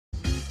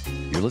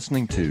You're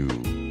listening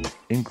to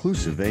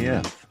Inclusive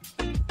AF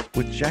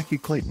with Jackie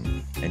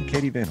Clayton and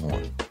Katie Van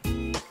Horn.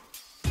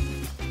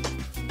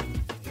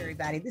 Hey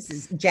everybody, this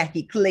is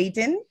Jackie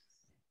Clayton.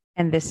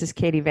 And this is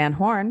Katie Van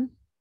Horn.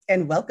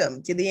 And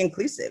welcome to the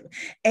Inclusive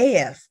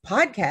AF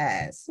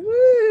podcast.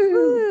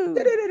 Woo!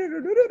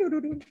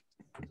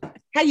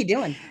 How you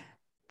doing?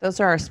 Those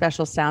are our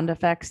special sound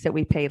effects that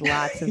we paid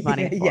lots of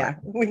money for. Yeah,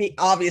 we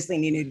obviously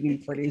need a new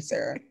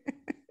producer.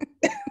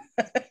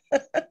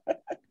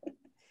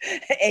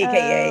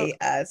 AKA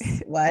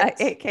us. What?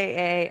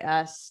 AKA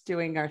us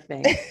doing our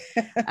thing.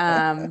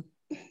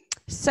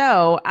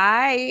 So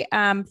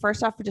I,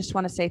 first off, just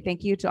want to say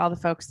thank you to all the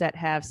folks that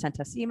have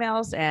sent us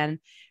emails and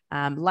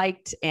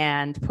liked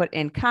and put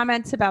in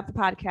comments about the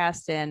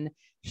podcast and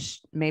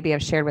maybe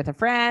have shared with a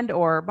friend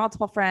or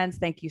multiple friends.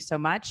 Thank you so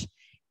much.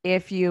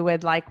 If you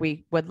would like,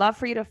 we would love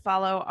for you to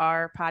follow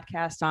our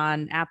podcast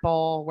on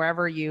Apple,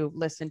 wherever you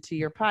listen to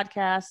your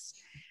podcasts.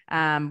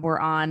 We're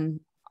on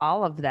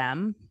all of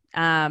them.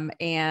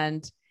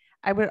 And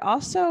I would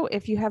also,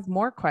 if you have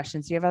more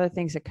questions, you have other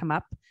things that come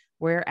up,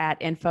 we're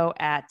at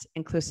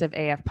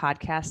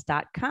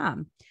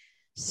info@inclusiveafpodcast.com.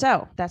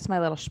 So that's my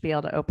little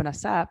spiel to open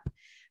us up.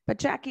 But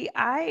Jackie,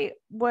 I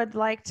would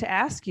like to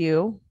ask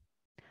you,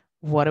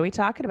 what are we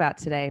talking about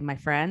today, my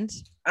friend?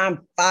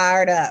 I'm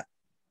fired up.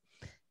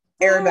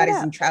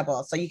 Everybody's in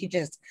trouble. So you could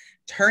just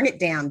turn it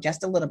down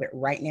just a little bit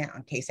right now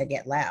in case I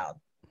get loud.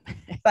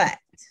 But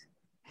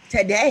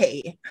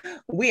today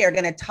we are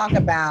going to talk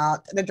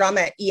about the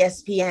drama at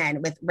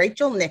ESPN with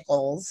Rachel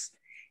Nichols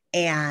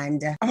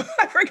and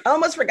I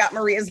almost forgot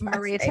Maria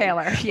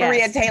Taylor. Yes.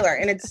 Maria Taylor.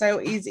 And it's so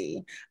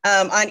easy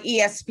on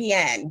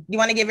ESPN. You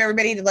want to give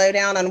everybody the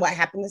lowdown on what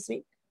happened this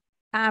week?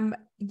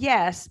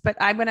 Yes, but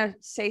I'm going to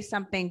say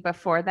something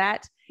before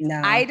that.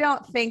 No, I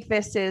don't think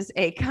this is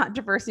a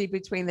controversy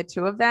between the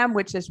two of them,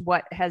 which is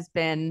what has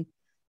been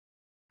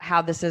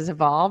how this has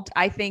evolved.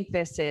 I think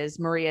this is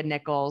Maria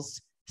Nichols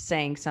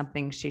saying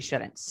something she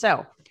shouldn't.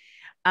 So,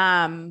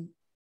 Maria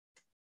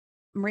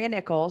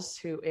Nichols,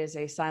 who is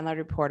a sideline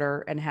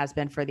reporter and has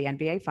been for the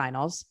NBA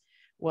Finals,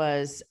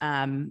 was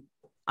on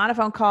a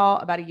phone call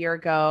about a year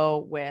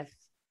ago with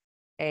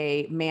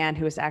a man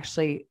who is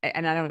actually,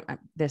 and I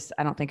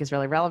don't think is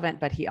really relevant,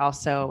 but he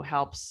also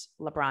helps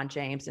LeBron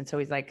James. And so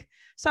he's like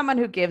someone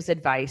who gives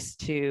advice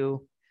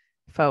to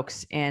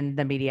folks in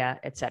the media,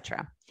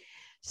 etc.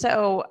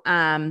 So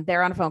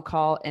they're on a phone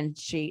call and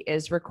she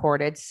is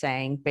recorded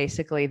saying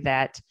basically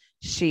that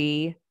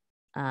she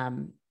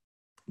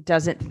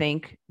doesn't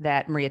think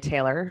that Maria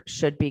Taylor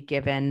should be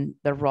given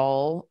the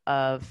role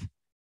of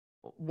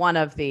one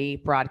of the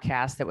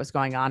broadcasts that was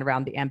going on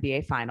around the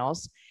NBA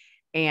Finals.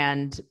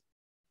 And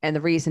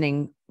the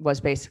reasoning was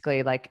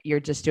basically like,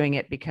 you're just doing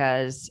it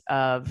because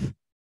of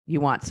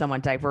you want someone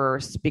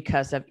diverse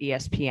because of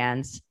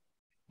ESPN's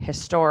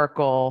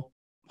historical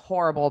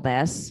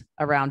horribleness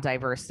around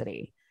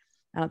diversity.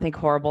 I don't think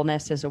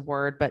horribleness is a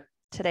word, but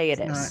today it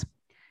is.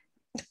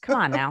 Come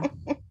on now.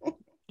 You're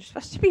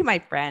supposed to be my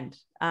friend.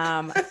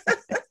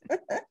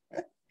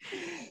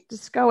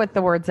 Just go with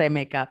the words I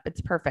make up. It's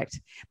perfect.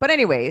 But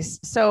anyways,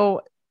 so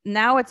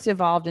now it's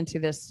evolved into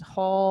this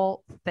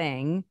whole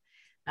thing.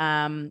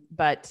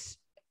 But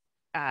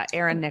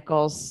Aaron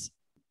Nichols.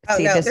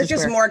 There's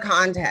just more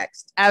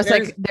context. I was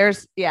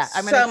there's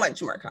so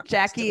much more context.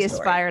 Jackie is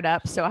fired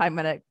up, so I'm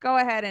going to go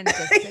ahead and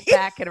just sit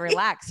back and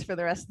relax for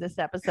the rest of this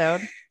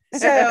episode.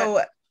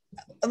 So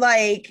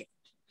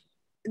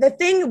the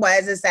thing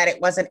is that it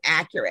wasn't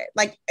accurate.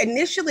 Like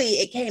initially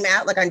it came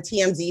out like on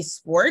TMZ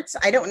Sports.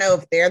 I don't know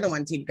if they're the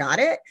ones who got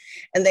it.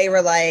 And they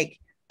were like,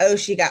 oh,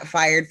 she got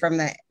fired from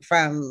the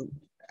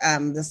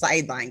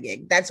sideline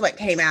gig. That's what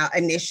came out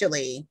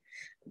initially.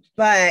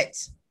 But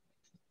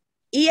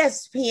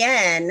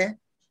ESPN,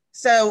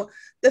 so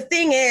the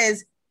thing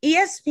is,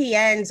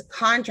 ESPN's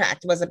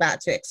contract was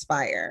about to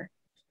expire,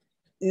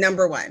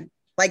 number one,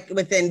 like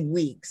within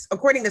weeks,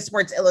 according to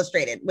Sports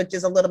Illustrated, which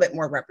is a little bit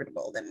more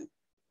reputable than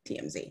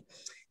TMZ.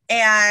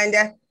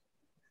 And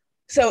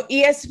so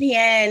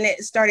ESPN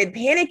started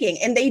panicking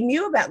and they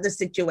knew about the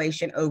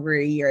situation over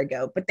a year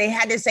ago, but they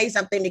had to say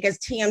something because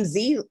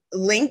TMZ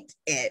linked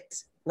it,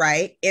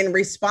 right, in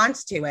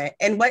response to it.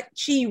 And what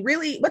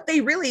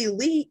they really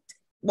leaked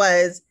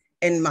was,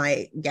 in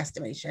my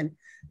guesstimation,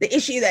 the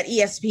issue that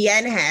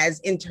ESPN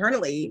has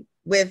internally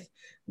with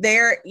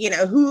their,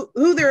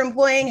 who they're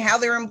employing, how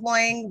they're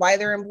employing, why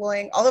they're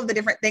employing, all of the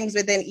different things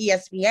within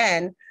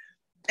ESPN.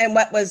 And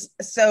what was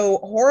so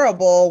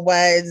horrible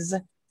was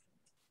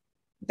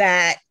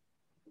that,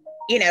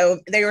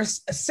 there were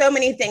so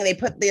many things. They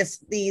put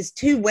these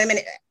two women,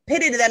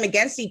 pitted them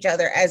against each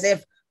other as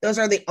if those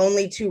are the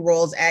only two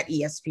roles at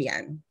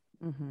ESPN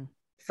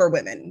for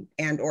women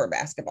and or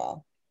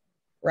basketball.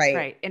 Right.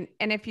 Right. And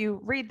if you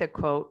read the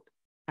quote,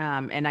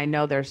 and I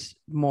know there's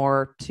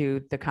more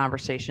to the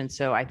conversation,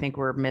 so I think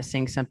we're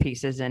missing some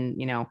pieces. And,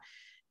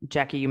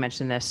 Jackie, you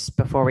mentioned this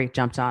before we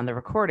jumped on the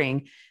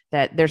recording,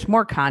 that there's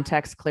more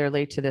context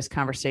clearly to this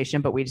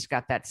conversation, but we just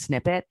got that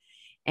snippet.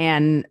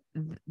 And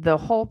the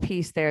whole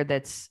piece there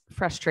that's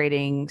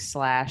frustrating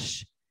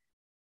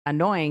 /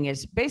 annoying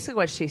is basically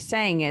what she's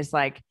saying is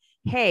like,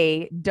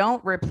 hey,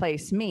 don't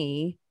replace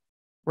me,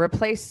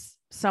 replace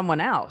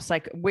someone else.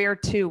 Like, we're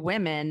two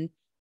women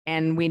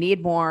and we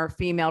need more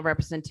female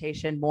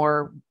representation,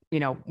 more,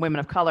 women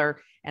of color.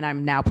 And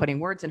I'm now putting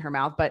words in her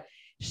mouth, but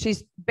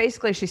she's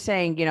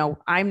saying,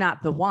 I'm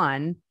not the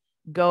one.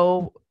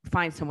 Go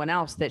find someone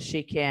else that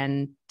she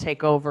can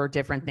take over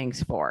different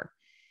things for.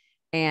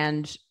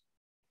 And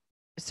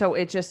so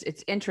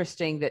it's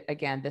interesting that,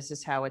 again, this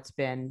is how it's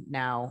been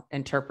now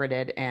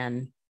interpreted.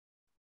 And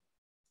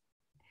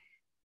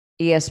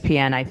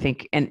ESPN, I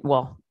think,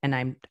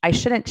 I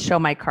shouldn't show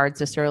my cards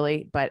this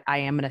early, but I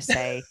am going to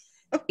say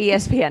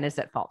ESPN is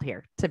at fault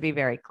here, to be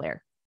very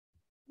clear.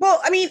 Well,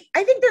 I mean,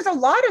 I think there's a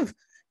lot of,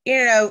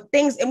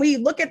 things, and we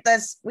look at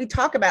this, we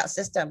talk about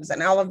systems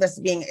and all of this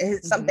being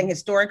something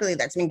historically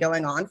that's been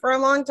going on for a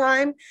long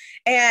time.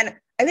 And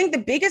I think the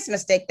biggest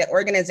mistake that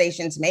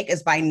organizations make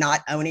is by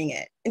not owning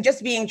it and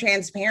just being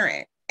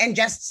transparent and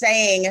just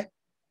saying,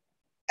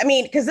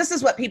 because this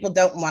is what people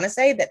don't want to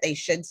say that they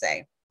should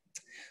say.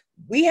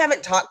 We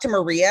haven't talked to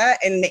Maria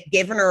and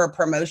given her a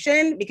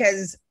promotion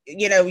because,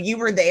 you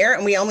were there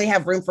and we only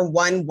have room for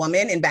one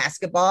woman in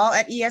basketball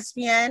at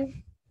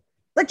ESPN.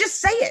 Like, just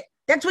say it.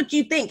 That's what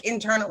you think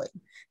internally.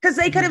 Because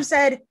they could have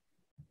said,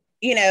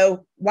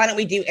 why don't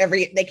we do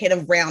they could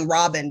have round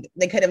robin.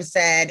 They could have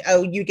said,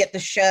 oh, you get the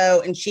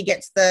show and she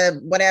gets the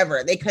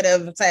whatever. They could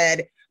have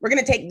said, we're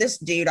going to take this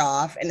dude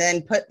off and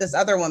then put this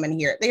other woman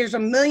here. There's a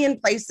million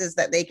places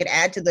that they could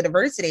add to the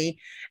diversity.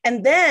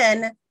 And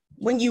then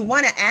when you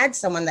want to add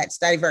someone that's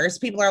diverse,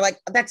 people are like,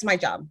 that's my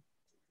job.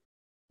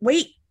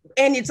 Wait.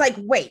 And it's like,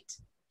 wait.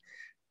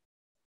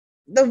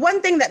 The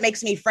one thing that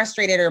makes me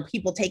frustrated are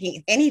people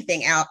taking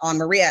anything out on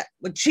Maria,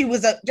 which she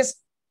was just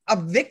a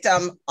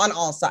victim on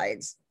all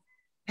sides.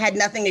 Had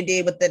nothing to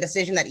do with the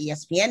decision that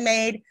ESPN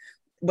made,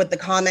 with the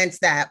comments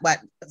that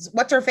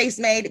what's her face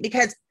made,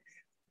 because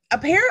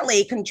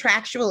apparently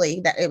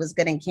contractually that it was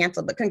getting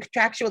canceled, but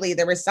contractually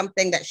there was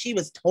something that she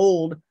was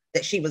told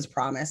that she was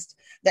promised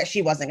that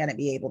she wasn't going to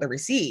be able to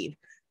receive.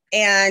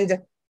 And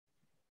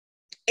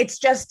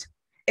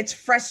it's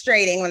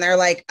frustrating when they're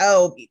like,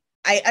 oh,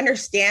 I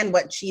understand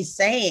what she's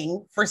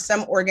saying for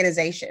some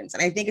organizations.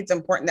 And I think it's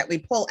important that we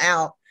pull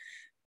out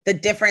the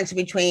difference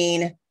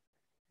between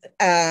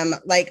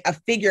like a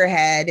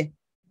figurehead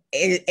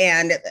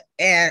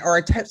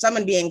or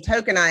someone being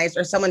tokenized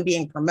or someone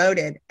being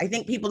promoted. I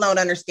think people don't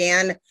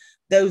understand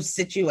those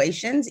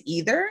situations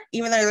either,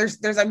 even though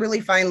there's a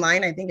really fine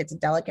line. I think it's a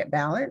delicate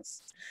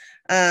balance.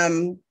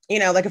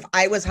 Like if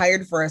I was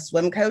hired for a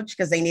swim coach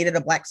because they needed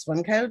a black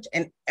swim coach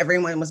and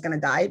everyone was going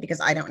to die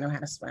because I don't know how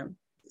to swim.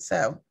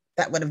 So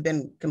that would have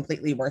been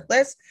completely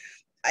worthless.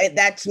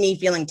 That's me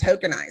feeling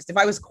tokenized. If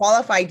I was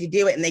qualified to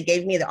do it and they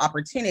gave me the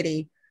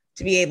opportunity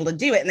to be able to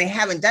do it and they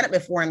haven't done it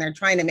before and they're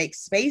trying to make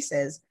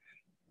spaces,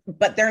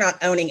 but they're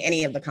not owning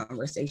any of the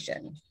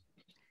conversation.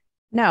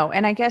 No.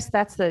 And I guess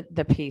that's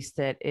the piece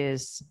that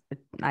is,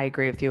 I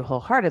agree with you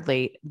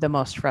wholeheartedly. The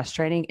most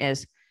frustrating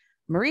is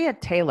Maria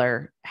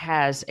Taylor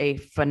has a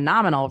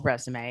phenomenal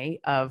resume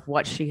of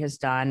what she has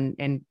done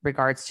in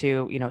regards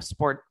to,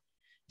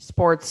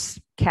 sports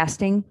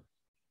castering.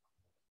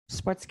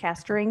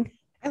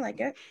 I like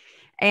it.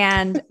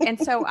 And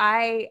so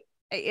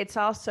it's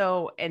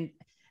also, and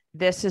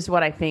this is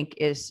what I think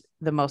is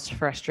the most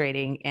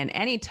frustrating in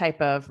any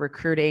type of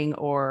recruiting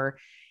or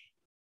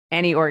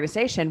any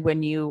organization,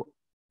 when you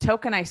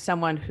tokenize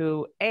someone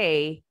who,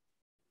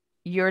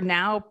 you're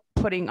now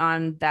putting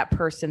on that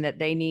person that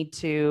they need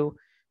to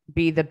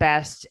be the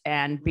best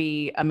and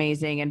be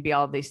amazing and be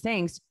all of these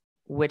things,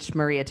 which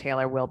Maria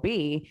Taylor will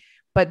be.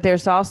 But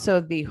there's also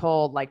the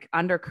whole like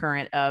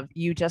undercurrent of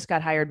you just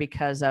got hired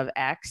because of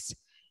X.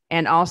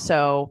 And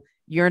also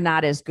you're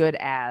not as good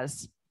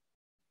as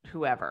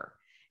whoever.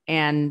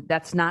 And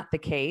that's not the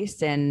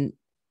case. And,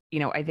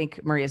 I think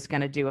Maria's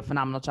going to do a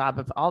phenomenal job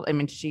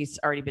of she's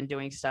already been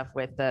doing stuff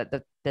with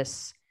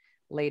this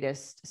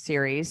latest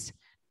series,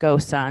 Go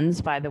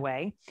Suns, by the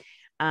way.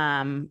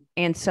 And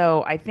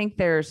so I think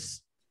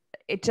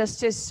it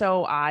just is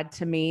so odd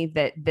to me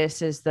that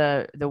this is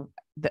the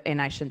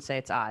and I shouldn't say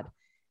it's odd.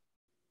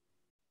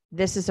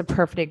 This is a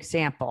perfect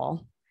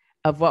example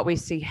of what we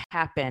see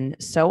happen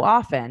so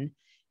often,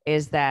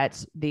 is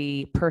that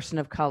the person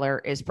of color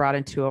is brought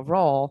into a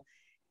role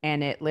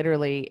and it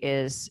literally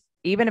is,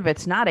 even if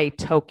it's not a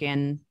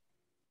token,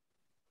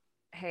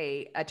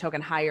 a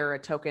token hire, a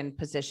token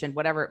position,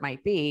 whatever it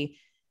might be,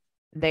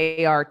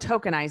 they are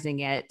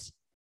tokenizing it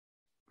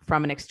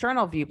from an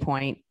external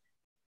viewpoint.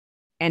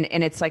 And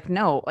it's like,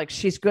 no, like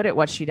she's good at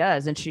what she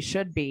does and she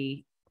should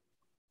be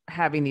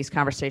having these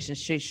conversations.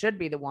 She should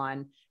be the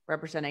one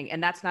representing,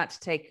 and that's not to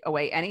take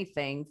away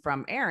anything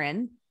from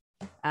Erin.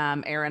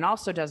 Erin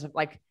also does,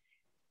 like,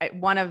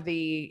 one of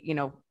the,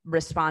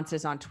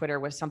 responses on Twitter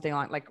was something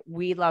like,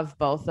 we love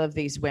both of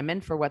these women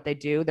for what they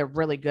do. They're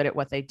really good at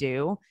what they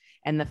do.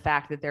 And the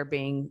fact that they're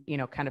being,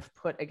 kind of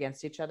put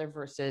against each other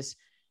versus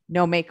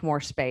make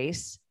more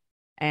space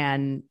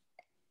and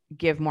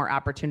give more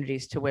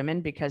opportunities to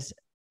women, because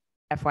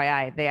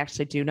FYI, they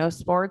actually do know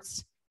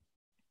sports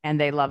and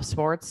they love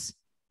sports.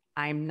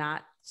 I'm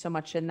not so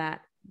much in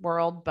that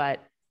world,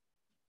 but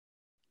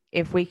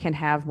if we can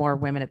have more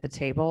women at the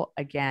table,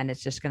 again,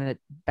 it's just going to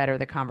better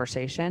the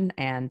conversation,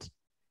 and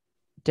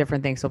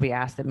different things will be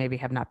asked that maybe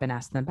have not been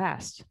asked in the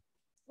past.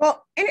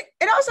 Well, and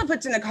it also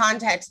puts into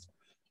context,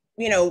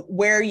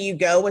 where you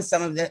go with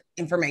some of the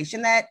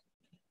information that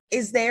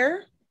is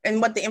there and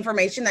what the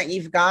information that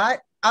you've got.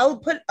 I'll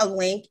put a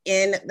link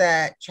in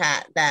the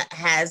chat that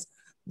has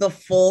the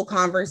full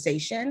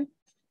conversation,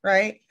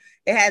 right?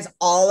 It has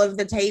all of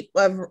the tape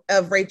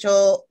of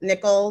Rachel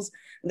Nichols.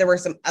 There were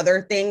some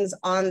other things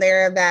on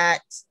there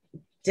that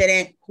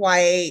didn't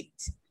quite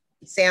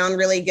sound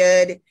really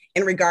good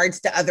in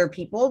regards to other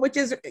people, which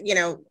is,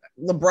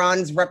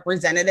 LeBron's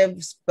representative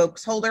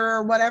spokesholder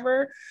or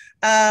whatever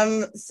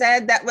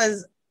said that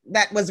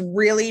was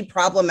really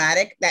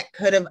problematic, that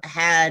could have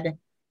had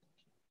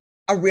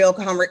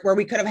where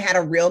we could have had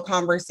a real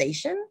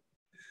conversation.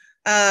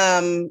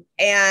 And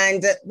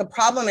the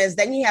problem is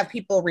then you have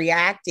people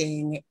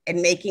reacting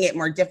and making it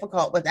more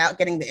difficult without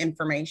getting the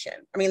information.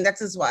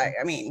 This is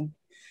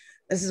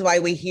why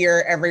we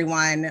hear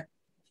everyone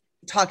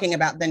talking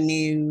about the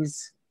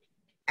news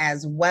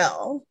as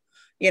well,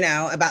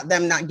 about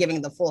them not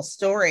giving the full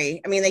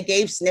story. They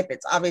gave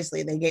snippets,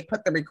 obviously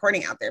put the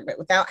recording out there, but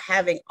without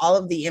having all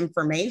of the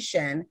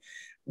information,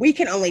 we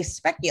can only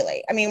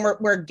speculate.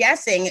 We're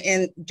guessing,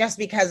 and just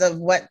because of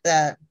what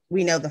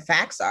we know the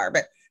facts are,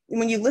 but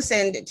when you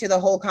listened to the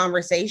whole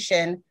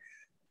conversation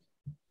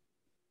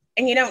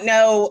and you don't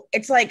know,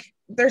 it's like,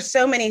 there's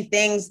so many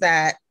things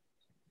that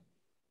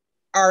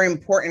are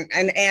important.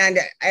 And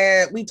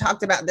we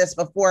talked about this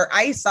before.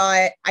 I saw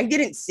it. I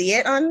didn't see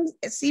it on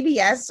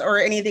CBS or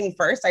anything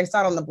first. I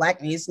saw it on the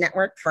Black News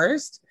Network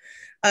first.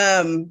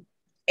 And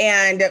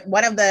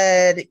one of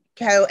the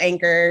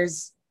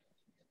co-anchors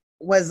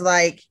was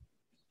like,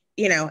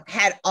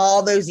 had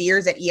all those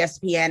years at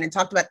ESPN and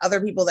talked about other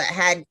people that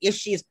had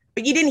issues,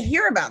 but you didn't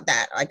hear about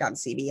that like on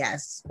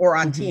CBS or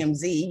on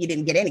TMZ. You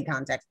didn't get any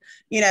context,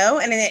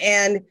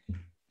 and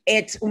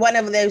it's one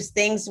of those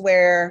things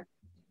where,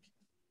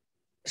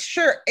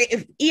 sure,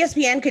 if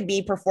ESPN could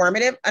be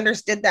performative,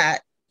 understood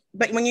that.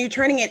 But when you're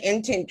turning it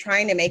into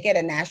trying to make it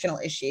a national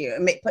issue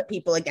and put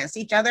people against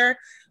each other,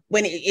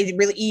 when it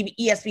really,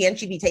 ESPN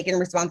should be taking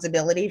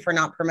responsibility for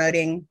not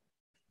promoting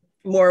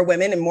more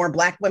women and more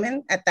Black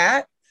women at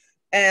that.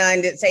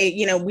 And say,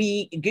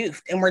 we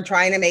goofed and we're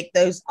trying to make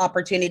those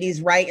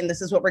opportunities right. And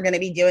this is what we're going to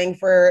be doing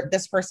for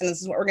this person.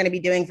 This is what we're going to be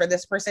doing for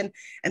this person,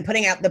 and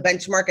putting out the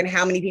benchmark and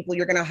how many people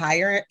you're going to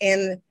hire,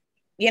 and,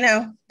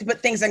 to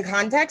put things in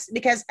context,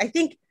 because I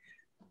think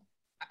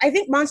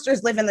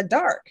monsters live in the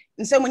dark.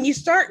 And so when you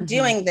start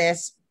doing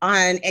this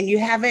and you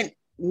haven't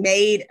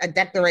made a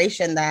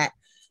declaration that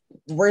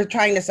we're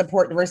trying to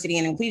support diversity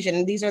and inclusion,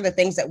 and these are the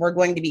things that we're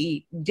going to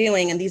be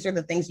doing, and these are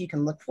the things you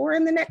can look for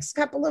in the next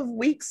couple of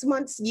weeks,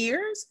 months,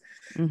 years,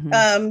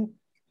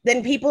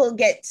 then people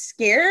get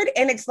scared.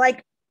 And it's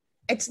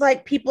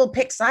like people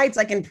pick sides,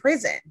 like in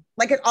prison,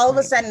 like all of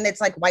a sudden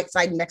it's like white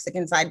side,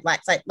 Mexican side,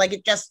 Black side, like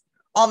it just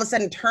all of a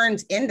sudden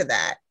turns into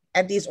that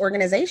at these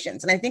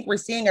organizations. And I think we're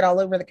seeing it all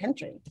over the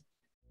country.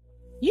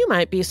 You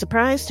might be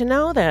surprised to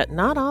know that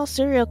not all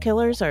serial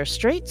killers are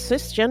straight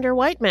cisgender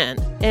white men,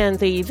 and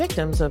the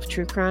victims of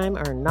true crime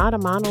are not a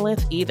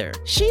monolith either.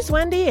 She's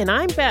Wendy and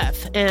I'm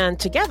Beth, and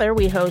together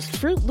we host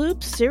Fruit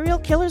Loops Serial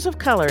Killers of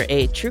Color,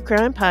 a true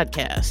crime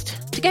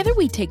podcast. Together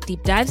we take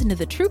deep dives into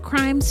the true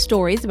crime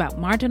stories about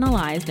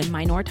marginalized and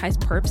minoritized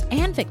perps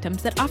and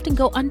victims that often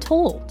go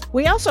untold.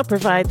 We also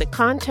provide the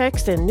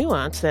context and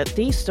nuance that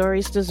these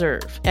stories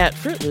deserve. At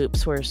Fruit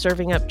Loops, we're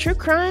serving up true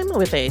crime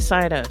with a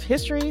side of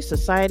history,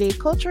 society,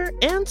 culture,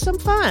 and some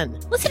fun.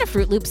 Listen to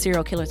Fruit Loops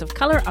Serial Killers of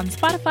Color on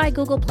Spotify,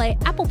 Google Play,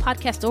 Apple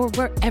Podcasts, or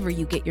wherever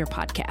you get your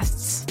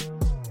podcasts.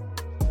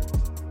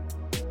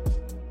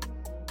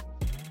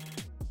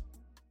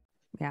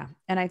 Yeah.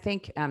 And I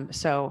think,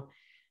 so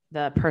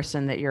the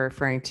person that you're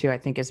referring to, I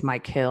think, is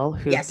Mike Hill,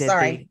 who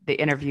did the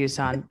interviews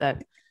on the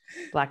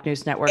Black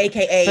News Network.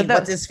 AKA,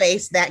 what's his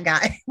face? That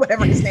guy,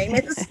 whatever his name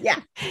is. Yeah,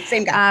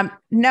 same guy.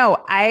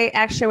 No, I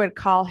actually would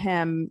call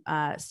him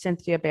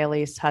Cynthia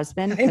Bailey's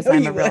husband, because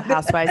I'm a Real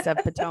Housewives of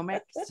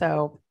Potomac.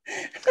 So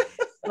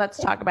let's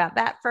talk about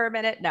that for a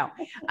minute. No.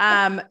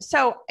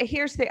 So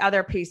here's the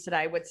other piece that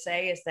I would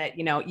say is that,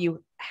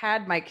 you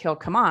had Mike Hill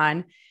come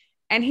on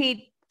and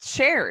he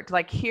shared,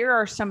 like, here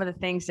are some of the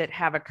things that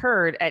have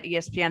occurred at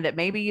ESPN that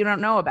maybe you don't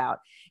know about.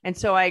 And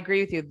so I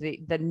agree with you.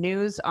 The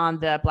news on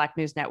the Black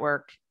News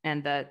Network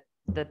and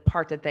the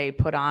part that they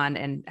put on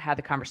and had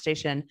the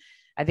conversation,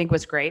 I think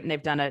was great. And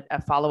they've done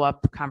a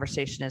follow-up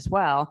conversation as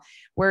well,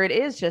 where it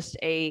is just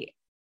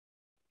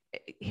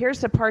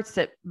here's the parts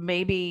that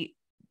maybe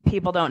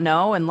people don't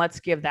know. And let's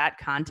give that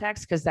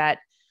context, because that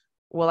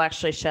will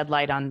actually shed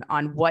light on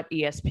what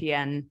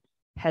ESPN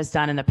has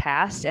done in the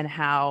past and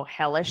how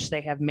hellish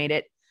they have made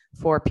it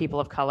for people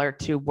of color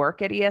to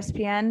work at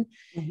ESPN.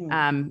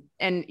 And,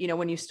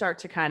 when you start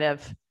to kind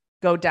of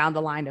go down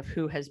the line of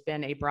who has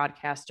been a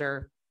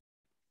broadcaster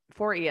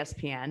for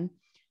ESPN,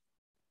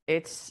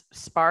 it's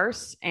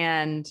sparse.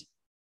 And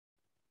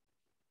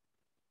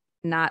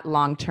not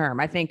long term.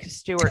 I think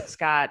Stuart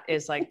Scott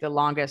is like the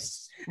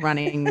longest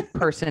running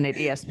person at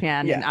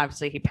ESPN, and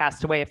obviously he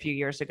passed away a few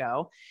years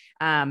ago.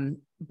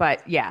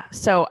 But yeah,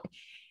 so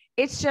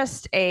it's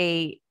just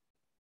I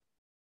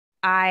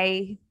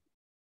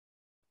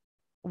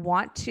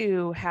want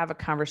to have a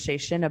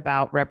conversation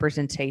about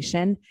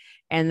representation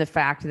and the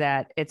fact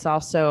that it's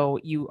also,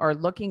 you are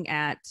looking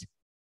at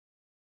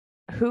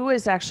who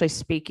is actually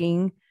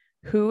speaking,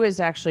 who is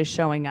actually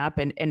showing up,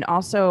 and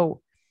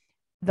also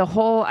the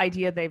whole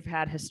idea they've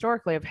had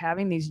historically of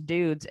having these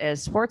dudes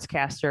as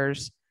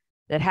sportscasters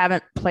that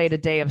haven't played a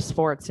day of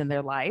sports in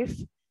their life.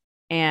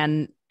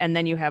 And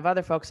then you have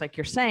other folks like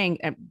you're saying,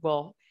 and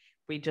well,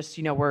 we just,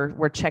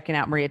 we're checking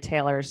out Maria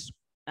Taylor's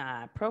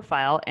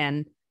profile,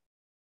 and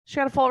she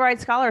got a full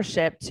ride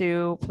scholarship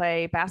to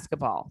play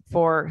basketball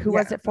for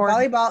was it for?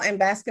 Volleyball and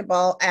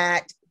basketball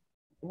at,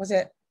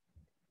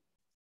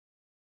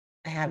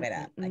 I have it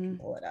up. I can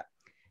pull it up.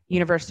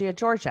 University of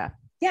Georgia.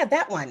 Yeah,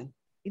 that one.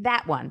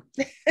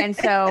 And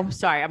so,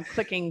 sorry, I'm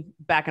clicking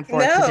back and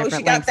forth. No,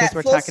 she got that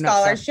full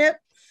scholarship.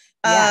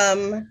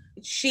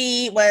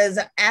 She was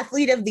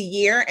athlete of the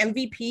year,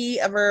 MVP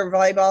of her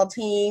volleyball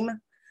team,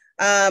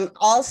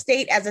 all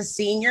state as a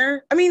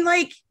senior. I mean,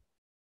 like,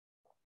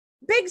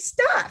 big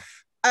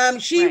stuff.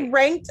 She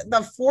ranked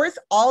the 4th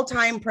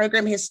all-time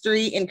program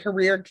history in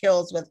career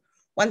kills with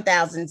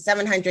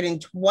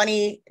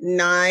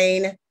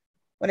 1,729,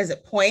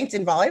 points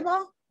in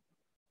volleyball?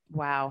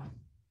 Wow.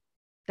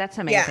 That's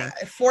amazing. Yeah,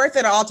 4th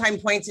in all-time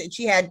points.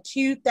 She had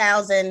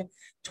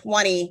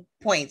 2,020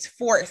 points,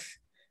 4th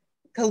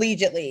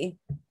collegiately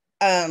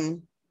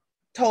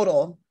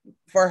total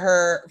for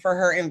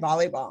her in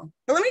volleyball.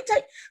 But let me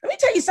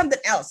tell you something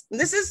else.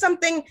 This is a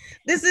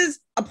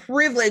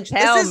privilege.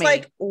 This is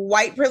like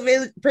white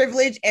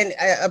privilege and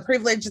a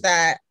privilege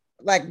that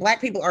like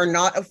Black people are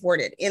not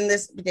afforded in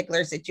this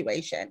particular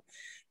situation.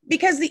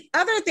 Because the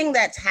other thing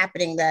that's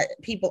happening that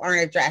people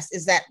aren't addressed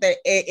is that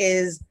it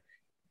is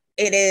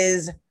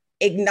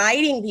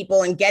igniting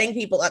people and getting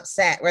people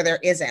upset where there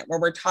isn't, where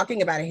we're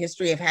talking about a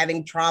history of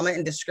having trauma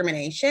and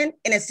discrimination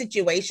in a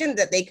situation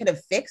that they could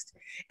have fixed,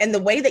 and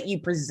the way that you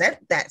present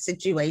that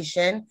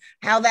situation,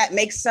 how that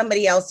makes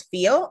somebody else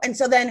feel. And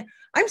so then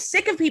I'm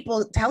sick of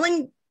people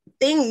telling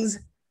things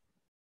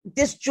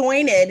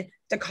disjointed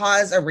to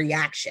cause a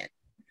reaction.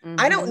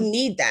 I don't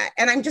need that.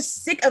 And I'm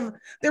just sick of,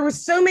 there were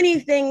so many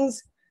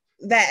things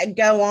that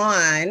go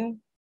on,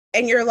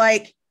 and you're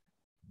like,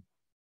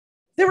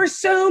 there were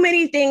so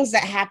many things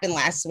that happened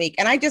last week.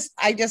 And I just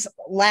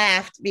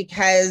laughed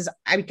because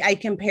I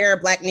compare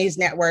Black News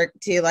Network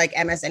to like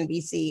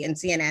MSNBC and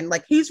CNN,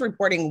 like who's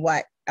reporting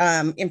what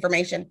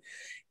information.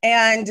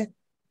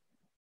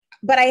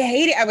 But I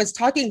hate it. I was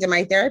talking to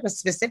my therapist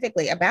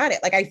specifically about it.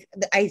 Like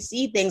I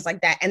see things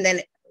like that. And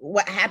then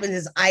what happens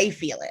is I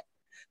feel it.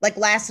 Like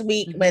last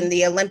week when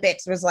the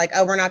Olympics was like,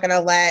 oh, we're not going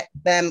to let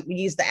them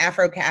use the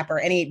Afro cap or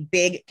any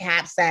big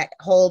caps that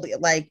hold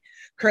like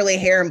curly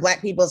hair and Black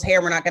people's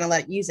hair. We're not going to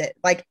let it use it.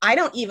 Like, I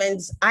don't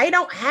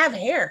have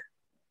hair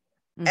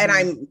and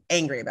I'm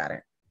angry about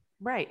it.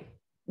 Right.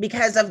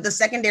 Because of the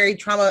secondary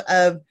trauma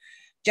of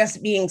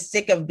just being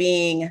sick of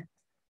being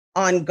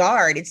on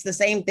guard. It's the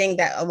same thing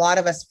that a lot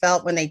of us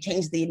felt when they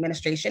changed the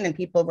administration and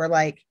people were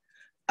like,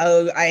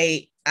 oh,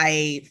 I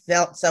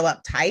felt so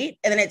uptight.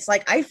 And then it's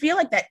like, I feel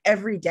like that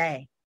every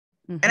day.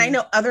 And I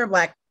know other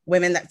Black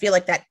women that feel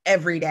like that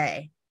every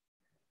day.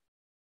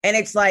 And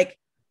it's like,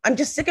 I'm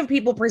just sick of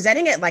people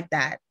presenting it like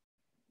that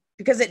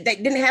because they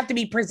didn't have to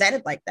be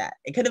presented like that.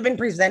 It could have been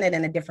presented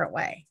in a different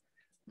way.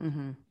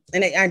 And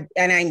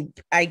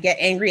I get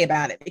angry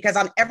about it because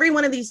on every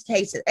one of these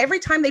cases, every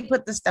time they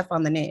put this stuff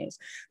on the news,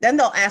 then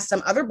they'll ask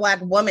some other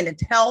Black woman to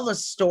tell the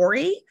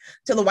story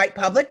to the white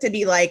public to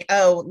be like,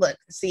 oh, look,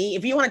 see,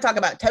 if you want to talk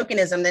about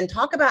tokenism, then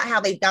talk about how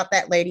they got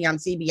that lady on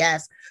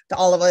CBS to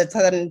all of a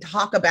sudden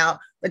talk about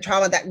the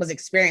trauma that was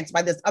experienced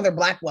by this other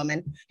Black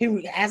woman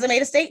who hasn't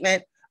made a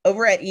statement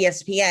over at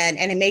ESPN,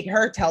 and it made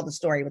her tell the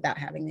story without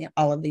having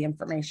all of the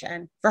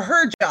information. For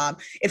her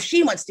job, if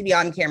she wants to be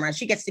on camera,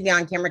 she gets to be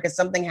on camera because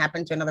something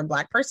happened to another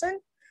Black person.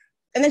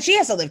 And then she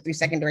has to live through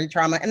secondary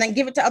trauma and then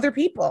give it to other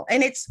people.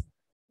 And it's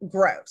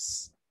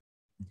gross.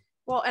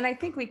 Well, and I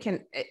think we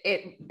can,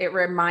 it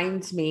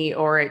reminds me,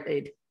 or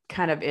it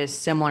kind of is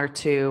similar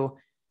to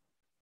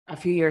a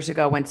few years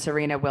ago when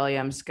Serena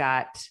Williams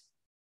got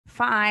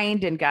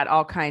fined and got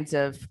all kinds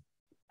of,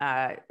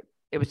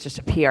 it was just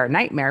a PR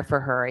nightmare for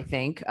her, I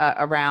think,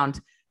 around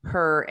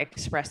her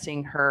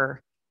expressing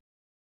her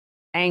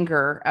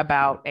anger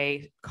about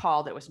a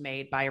call that was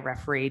made by a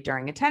referee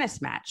during a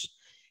tennis match.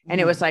 And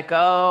it was like,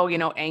 oh,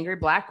 angry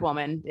Black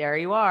woman, there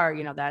you are,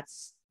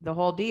 that's the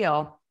whole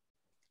deal.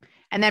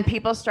 And then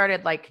people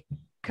started like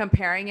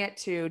comparing it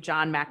to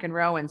John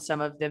McEnroe and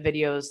some of the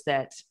videos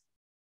that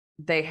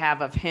they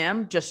have of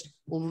him just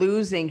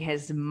losing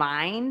his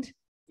mind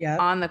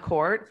on the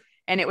court.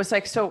 And it was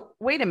like, so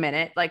wait a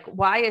minute, like,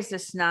 why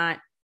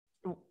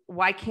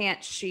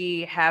can't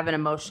she have an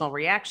emotional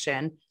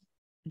reaction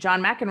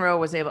John McEnroe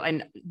was able,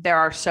 and there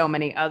are so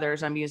many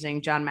others. I'm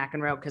using John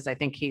McEnroe because I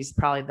think he's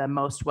probably the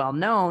most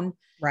well-known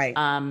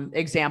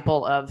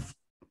example of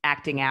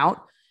acting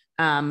out.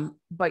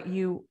 But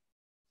you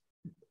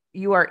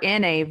are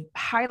in a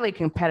highly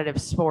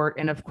competitive sport.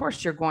 And of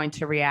course you're going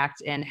to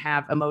react and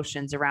have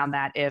emotions around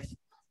that if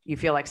you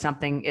feel like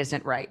something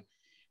isn't right.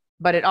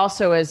 But it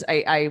also is,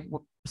 I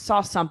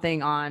saw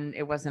something on,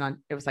 it was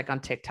like on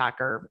TikTok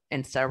or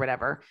Insta or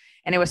whatever.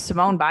 And it was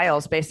Simone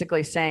Biles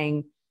basically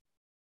saying,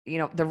 you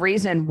know, the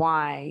reason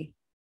why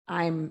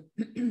I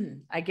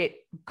get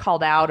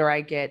called out or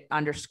I get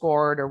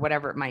underscored or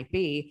whatever it might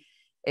be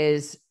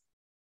is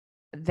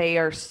they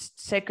are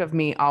sick of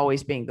me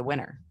always being the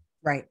winner.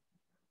 Right.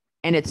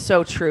 And it's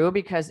so true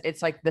because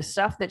it's like the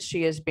stuff that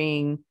she is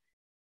being,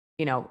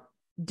 you know,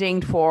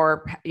 dinged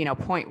for, you know,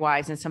 point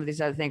wise and some of these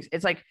other things.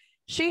 It's like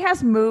she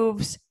has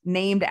moves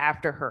named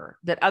after her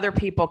that other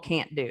people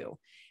can't do.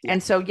 Yeah.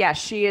 And so, yeah,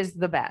 she is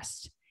the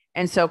best.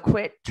 And so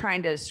quit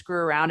trying to screw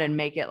around and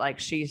make it like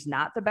she's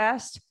not the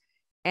best.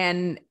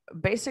 And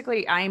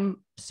basically I'm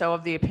so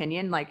of the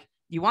opinion, like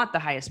you want the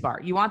highest bar,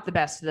 you want the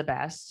best of the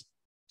best.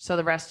 So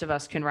the rest of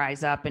us can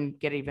rise up and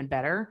get even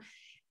better.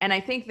 And I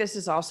think this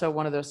is also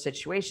one of those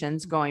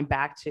situations going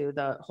back to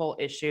the whole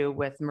issue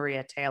with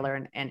Maria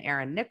Taylor and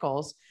Aaron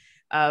Nichols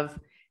of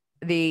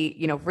the,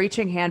 you know,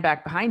 reaching hand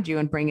back behind you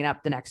and bringing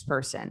up the next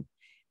person.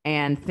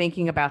 And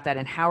thinking about that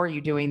and how are you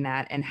doing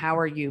that and how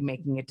are you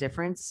making a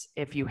difference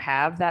if you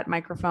have that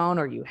microphone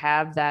or you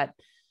have that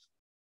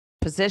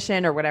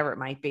position or whatever it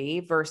might be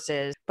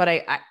versus, but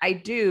I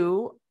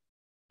do.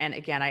 And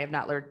again, I have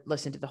not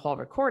listened to the whole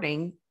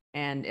recording.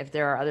 And if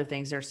there are other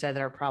things that are said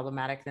that are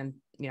problematic, then,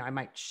 you know, I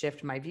might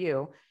shift my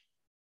view.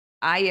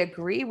 I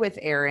agree with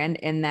Aaron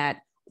in that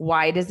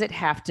why does it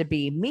have to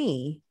be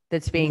me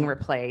that's being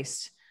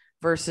replaced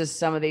versus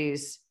some of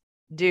these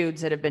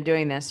dudes that have been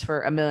doing this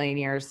for a million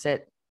years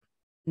that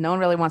no one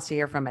really wants to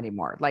hear from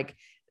anymore. Like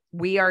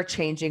we are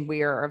changing,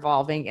 we are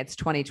evolving. It's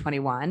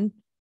 2021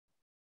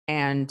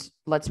 and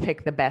let's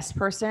pick the best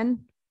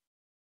person,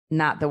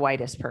 not the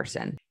whitest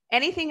person.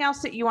 Anything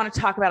else that you want to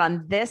talk about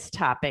on this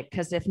topic?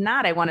 Because if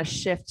not, I want to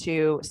shift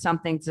to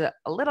something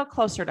a little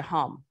closer to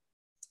home.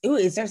 Ooh,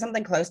 is there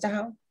something close to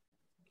home?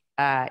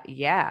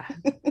 Yeah.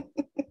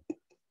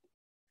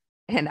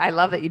 And I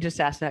love that you just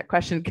asked that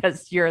question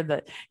because you're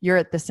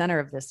at the center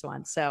of this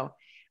one. So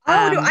do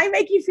I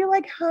make you feel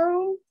like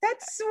home?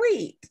 That's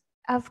sweet.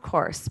 Of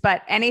course.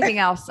 But anything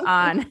else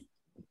on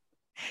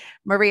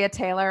Maria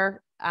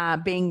Taylor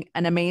being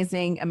an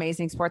amazing,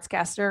 amazing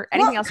sportscaster?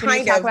 Anything else we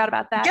need to talk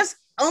about that? Just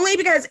only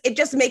because it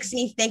just makes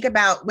me think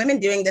about women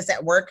doing this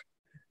at work.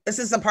 This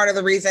is a part of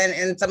the reason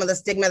and some of the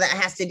stigma that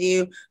has to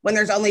do when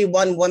there's only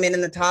one woman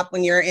in the top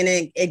when you're in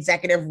an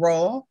executive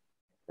role,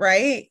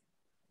 right?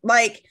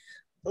 Like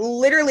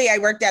literally I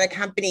worked at a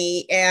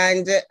company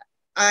and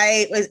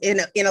I was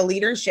in a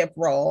leadership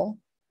role.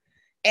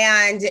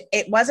 And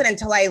it wasn't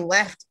until I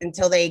left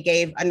until they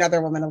gave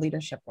another woman a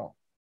leadership role.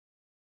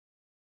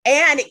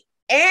 And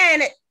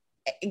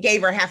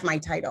gave her half my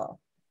title.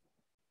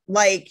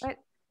 Like,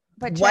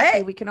 but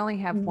Jackie, we can only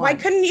have one. Why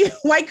couldn't you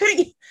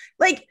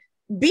like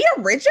be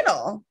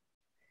original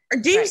or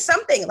do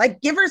something, like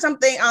give her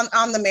something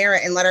on the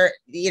merit and let her,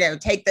 you know,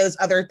 take those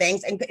other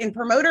things and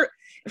promote her.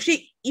 If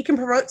you can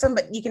promote some,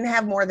 but you can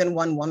have more than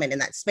one woman in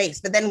that space,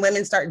 but then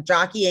women start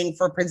jockeying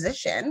for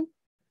position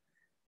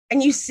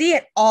and you see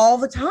it all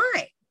the time.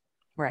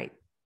 Right.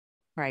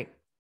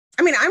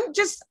 I mean, I'm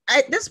just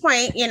at this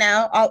point, you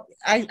know,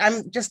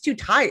 I'm just too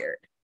tired.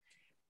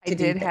 I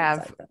did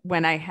have,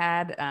 when I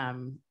had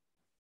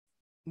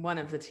one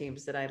of the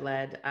teams that I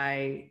led,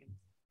 I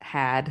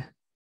had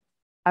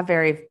a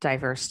very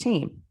diverse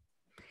team.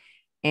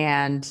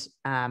 And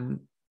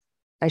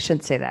I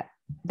shouldn't say that.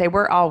 They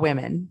were all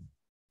women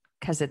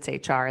because it's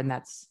HR and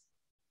that's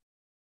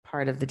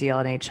part of the deal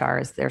in HR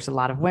is there's a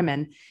lot of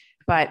women,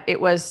 but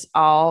it was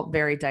all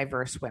very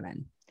diverse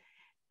women.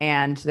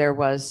 And there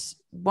was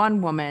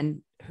one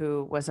woman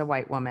who was a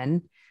white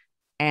woman.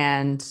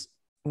 And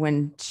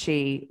when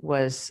she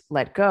was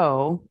let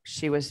go,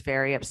 she was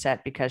very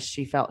upset because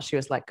she felt she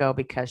was let go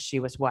because she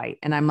was white.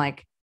 And I'm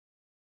like,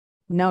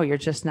 no, you're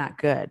just not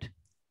good.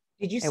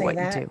 Did you say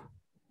that? You do.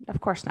 Of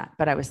course not.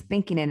 But I was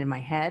thinking it in my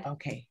head.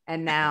 Okay.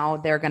 And now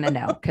they're going to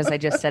know because I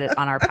just said it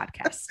on our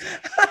podcast.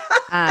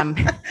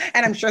 And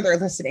I'm sure they're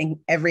listening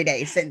every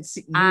day since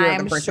you're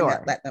the person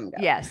that let them go.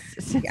 Yes.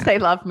 Since they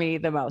love me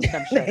the most,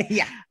 I'm sure.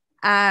 Yeah.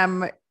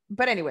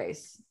 But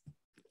anyways,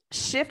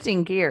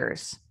 shifting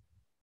gears.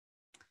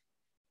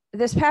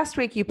 This past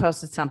week, you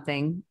posted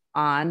something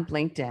on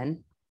LinkedIn,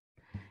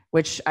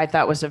 which I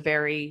thought was a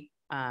very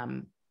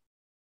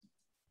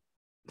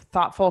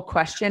thoughtful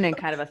question and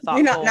kind of a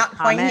thoughtful not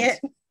comment.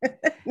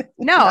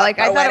 No, like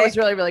I thought it was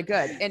really, really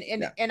good.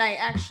 And I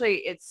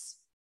actually,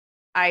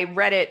 I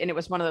read it and it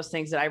was one of those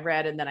things that I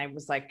read. And then I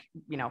was like,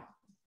 you know,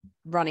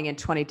 running in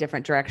 20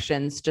 different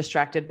directions,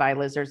 distracted by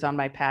lizards on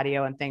my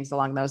patio and things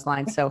along those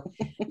lines. So,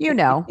 you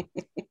know,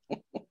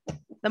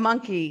 the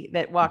monkey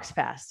that walks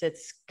fast,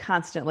 it's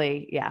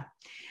constantly, yeah.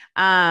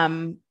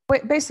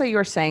 basically you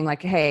were saying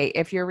like, hey,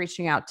 if you're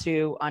reaching out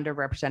to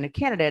underrepresented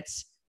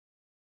candidates,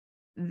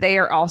 they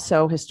are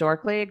also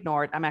historically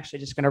ignored. I'm actually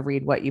just going to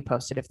read what you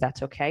posted, if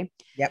that's okay.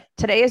 Yep.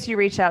 Today, as you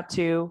reach out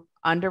to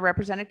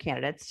underrepresented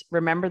candidates,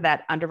 remember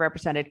that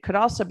underrepresented could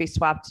also be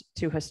swapped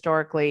to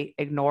historically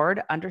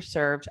ignored,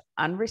 underserved,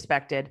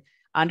 unrespected,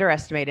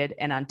 underestimated,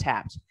 and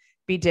untapped.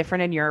 Be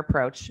different in your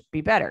approach,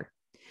 be better.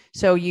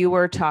 So you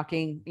were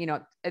talking,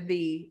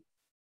 the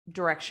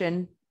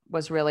direction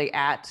was really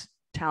at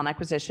talent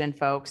acquisition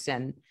folks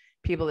and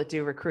people that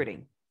do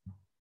recruiting.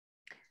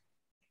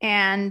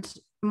 And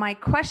my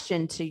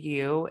question to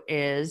you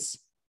is,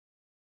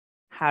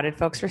 how did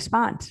folks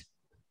respond?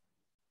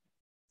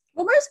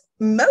 Well,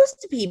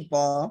 most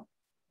people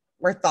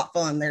were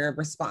thoughtful in their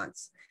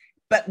response,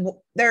 but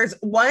there's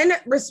one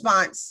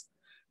response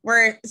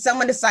where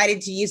someone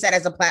decided to use that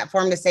as a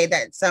platform to say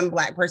that some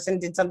Black person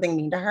did something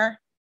mean to her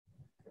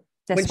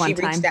when she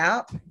reached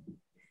out.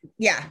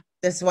 Yeah,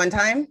 this one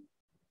time.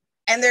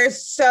 And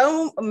there's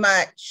so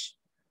much.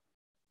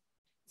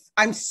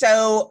 I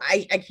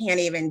can't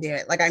even do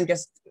it. Like, I'm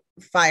just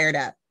fired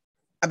up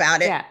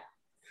about it. Yeah.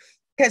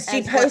 Because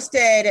she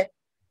posted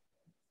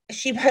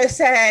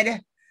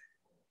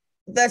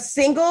the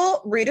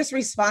single rudest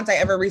response I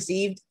ever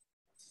received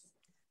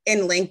in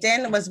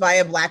LinkedIn was by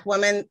a Black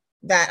woman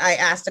that I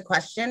asked a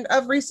question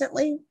of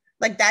recently.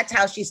 Like, that's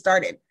how she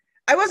started.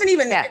 I wasn't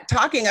even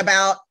talking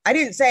about, I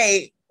didn't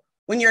say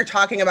when you're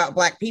talking about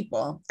Black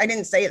people, I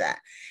didn't say that.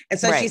 And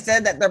so she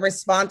said that the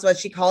response was,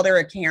 she called her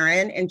a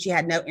Karen and she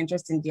had no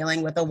interest in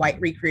dealing with a white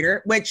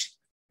recruiter, which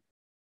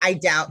I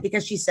doubt,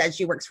 because she said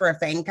she works for a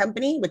FANG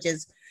company, which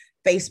is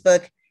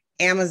Facebook,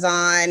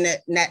 Amazon,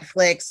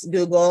 Netflix,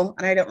 Google,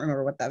 and I don't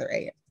remember what the other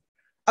A is.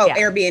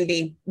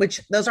 Airbnb,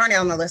 which those aren't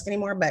on the list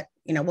anymore, but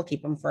we'll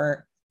keep them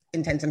for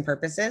intents and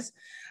purposes.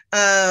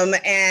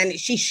 And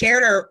she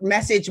shared her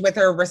message with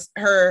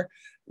her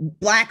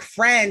Black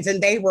friends,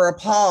 and they were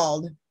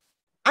appalled.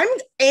 I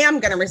am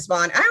going to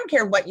respond. I don't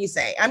care what you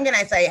say. I'm going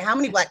to say, how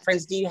many Black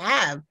friends do you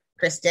have,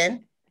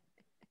 Kristen?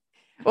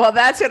 Well,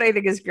 that's what I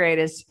think is great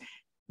is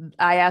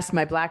I asked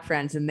my Black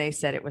friends and they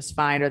said it was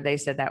fine, or they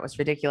said that was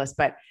ridiculous.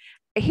 But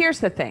here's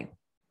the thing.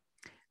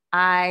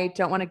 I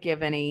don't want to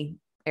give any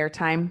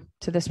airtime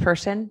to this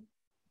person,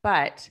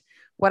 but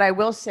what I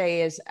will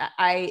say is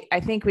I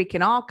think we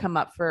can all come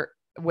up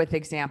with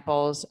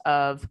examples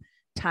of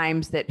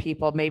times that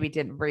people maybe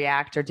didn't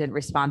react or didn't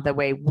respond the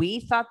way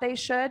we thought they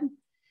should.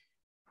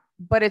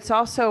 But it's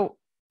also,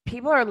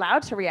 people are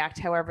allowed to react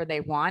however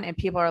they want, and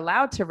people are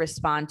allowed to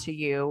respond to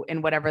you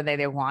in whatever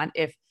they want.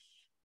 If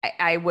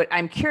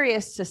I'm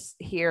curious to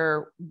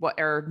hear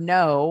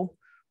know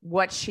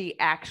what she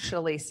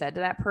actually said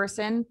to that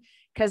person.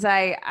 Cause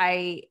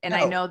I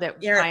know that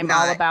I'm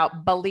all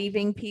about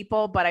believing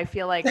people, but I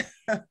feel like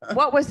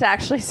what was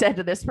actually said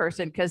to this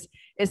person? Cause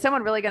is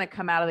someone really going to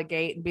come out of the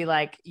gate and be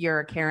like,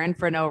 you're a Karen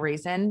for no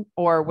reason?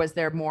 Or was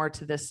there more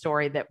to this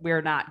story that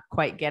we're not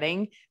quite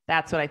getting?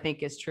 That's what I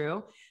think is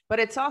true. But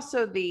it's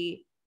also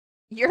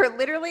you're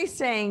literally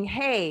saying,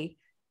 hey,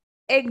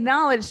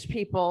 acknowledge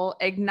people,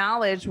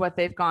 acknowledge what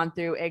they've gone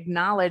through,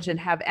 acknowledge and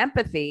have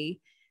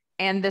empathy.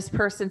 And this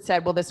person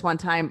said, well, this one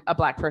time a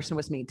Black person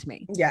was mean to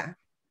me. Yeah.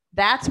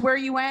 That's where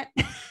you went.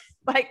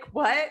 Like,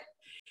 what?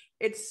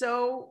 It's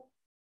so,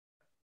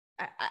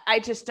 I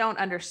just don't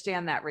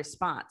understand that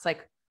response.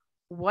 Like,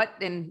 what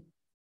then,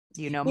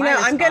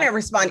 I'm going to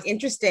respond.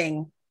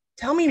 Interesting.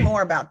 Tell me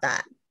more about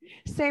that.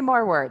 Say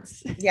more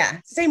words. Yeah.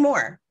 Say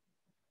more.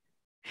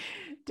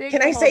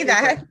 Can I say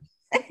that?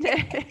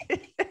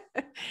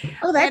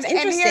 Oh, that's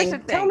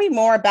interesting. Tell me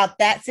more about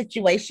that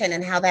situation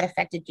and how that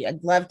affected you.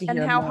 I'd love to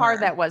hear and how more. Hard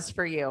that was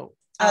for you.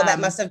 Oh,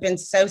 that must have been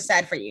so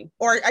sad for you.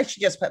 Or I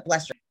should just put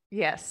bless her.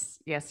 Yes,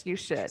 you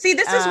should. See,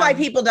 this is why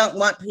people don't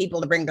want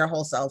people to bring their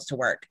whole selves to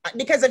work,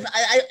 because if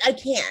I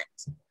can't.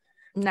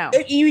 No.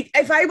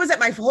 If I was at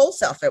my whole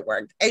self at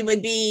work, it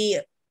would be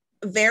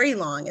very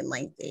long and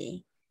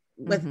lengthy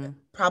with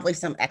probably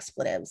some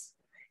expletives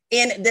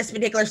in this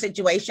particular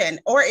situation.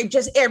 Or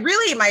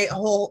my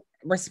whole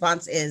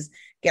response is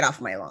get off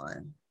my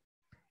lawn.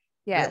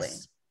 Yes. Really.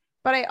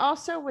 But I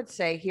also would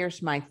say,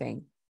 here's my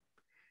thing.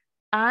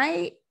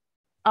 I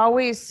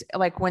always,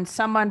 like, when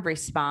someone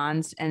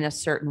responds in a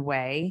certain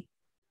way,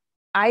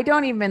 I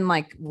don't even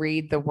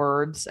read the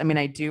words. I mean,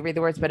 I do read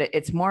the words, but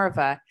it's more of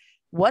a,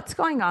 what's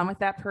going on with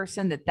that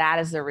person that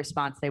is the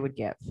response they would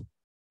give.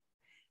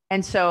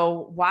 And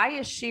so why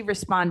is she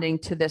responding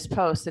to this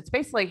post? It's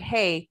basically,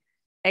 hey,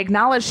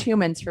 acknowledge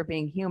humans for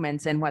being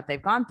humans and what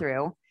they've gone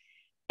through.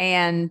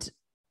 And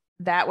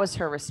that was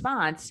her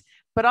response.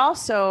 But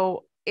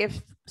also,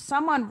 if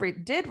someone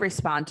did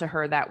respond to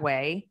her that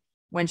way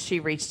when she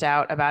reached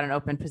out about an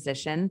open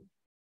position,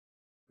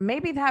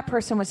 maybe that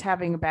person was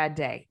having a bad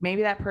day.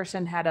 Maybe that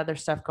person had other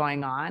stuff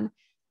going on.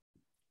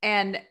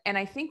 And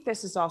I think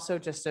this is also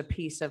just a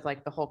piece of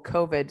the whole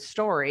COVID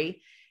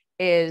story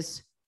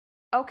is,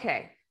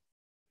 okay,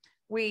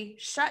 we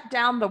shut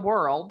down the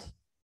world.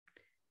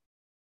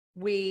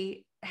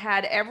 We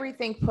had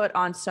everything put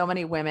on so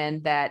many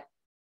women that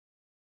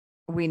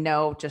we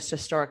know just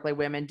historically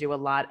women do a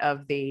lot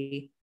of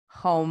the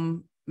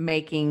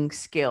homemaking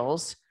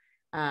skills,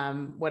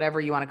 whatever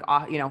you want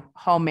to,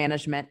 home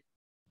management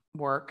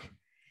work.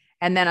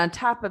 And then on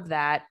top of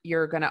that,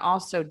 you're going to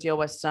also deal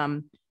with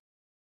some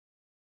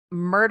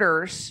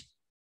murders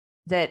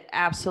that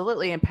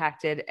absolutely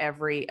impacted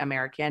every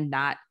American,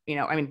 not,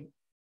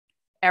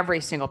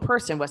 every single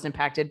person was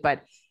impacted,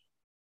 but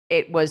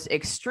it was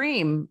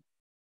extreme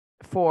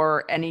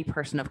for any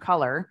person of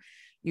color.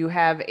 You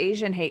have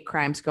Asian hate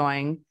crimes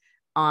going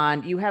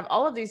on. You have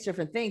all of these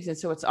different things. And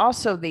so it's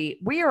also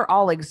we are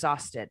all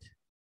exhausted.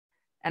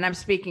 And I'm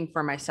speaking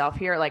for myself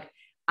here. Like,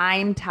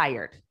 I'm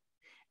tired.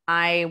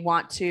 I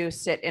want to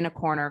sit in a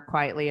corner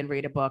quietly and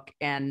read a book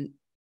and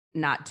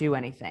not do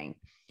anything.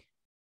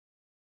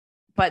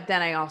 But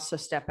then I also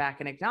step back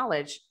and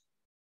acknowledge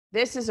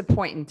this is a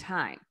point in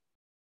time.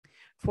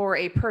 For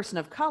a person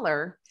of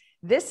color,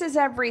 this is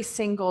every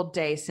single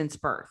day since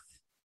birth.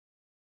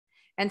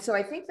 And so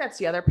I think that's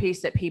the other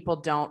piece that people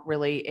don't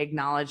really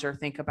acknowledge or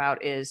think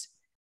about is,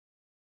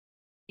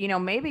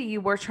 maybe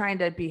you were trying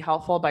to be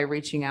helpful by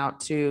reaching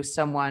out to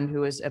someone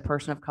who is a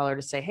person of color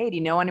to say, hey, do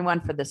you know anyone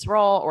for this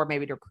role? Or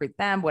maybe to recruit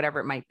them, whatever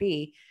it might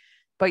be.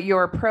 But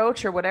your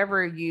approach or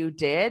whatever you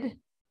did,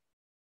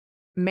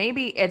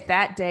 maybe at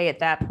that day, at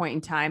that point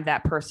in time,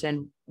 that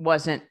person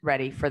wasn't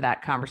ready for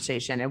that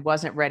conversation. It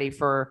wasn't ready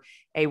for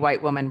a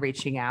white woman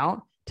reaching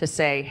out to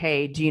say,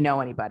 hey, do you know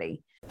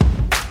anybody?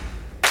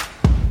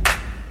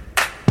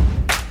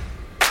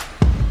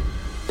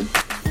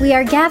 We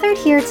are gathered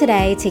here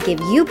today to give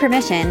you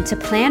permission to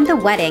plan the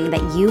wedding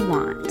that you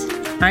want.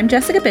 I'm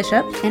Jessica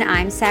Bishop. And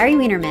I'm Sari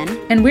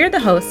Wienerman. And we're the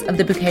hosts of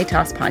the Bouquet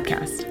Toss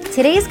podcast.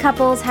 Today's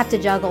couples have to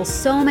juggle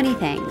so many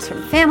things,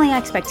 from family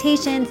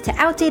expectations to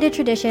outdated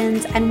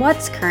traditions and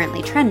what's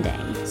currently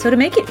trending. So to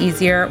make it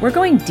easier, we're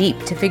going deep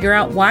to figure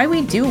out why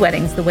we do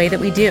weddings the way that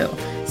we do,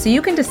 so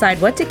you can decide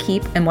what to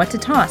keep and what to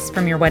toss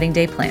from your wedding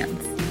day plans.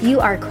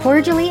 You are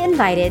cordially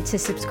invited to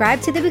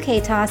subscribe to the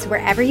Bouquet Toss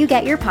wherever you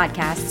get your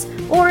podcasts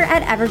or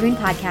at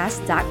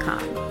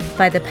evergreenpodcast.com.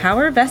 By the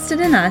power vested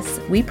in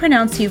us, we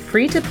pronounce you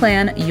free to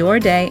plan your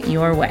day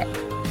your way.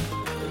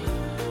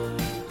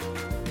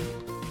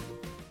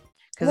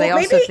 Because I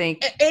also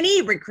think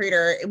any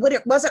recruiter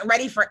wasn't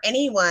ready for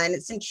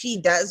anyone, since she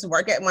does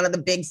work at one of the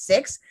big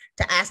six,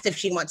 to ask if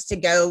she wants to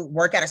go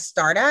work at a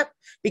startup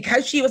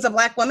because she was a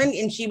Black woman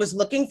and she was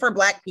looking for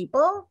Black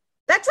people.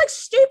 That's like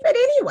stupid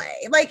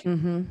anyway. Like,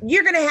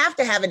 you're going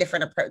to have a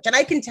different approach. And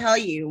I can tell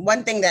you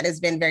one thing that has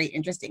been very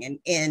interesting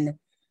in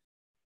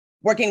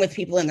working with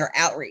people in their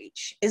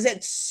outreach is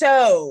it's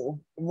so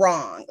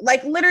wrong.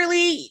 Like,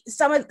 literally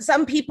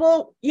some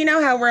people,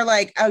 how we're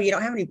like, oh, you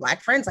don't have any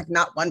Black friends? Like,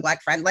 not one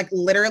Black friend. Like,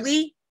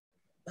 literally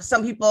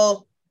some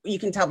people, you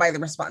can tell by the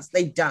response,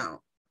 they don't.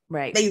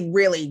 Right. They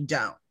really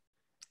don't.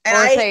 And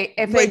or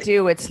if they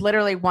do, it's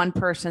literally one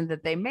person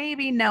that they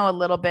maybe know a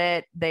little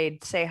bit.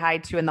 They'd say hi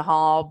to in the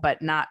hall, but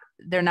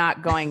they're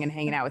not going and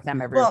hanging out with them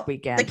every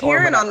weekend. The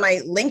Karen on my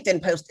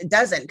LinkedIn post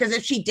doesn't, because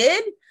if she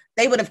did,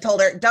 they would have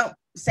told her, don't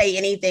say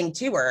anything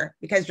to her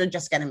because you're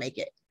just going to make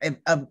it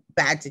a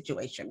bad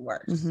situation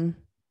worse. Mm-hmm.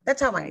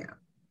 That's how I know.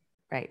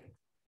 Right.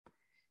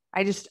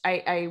 I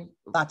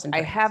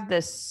have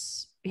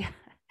this. Yeah.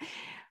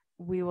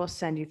 We will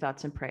send you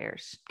thoughts and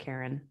prayers,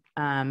 Karen.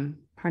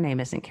 Her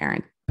name isn't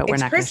Karen, but we're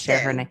not going to share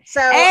her name.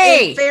 So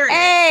in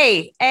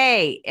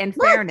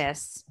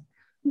fairness,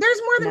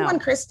 there's more than one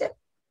Kristen.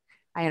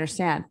 I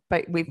understand,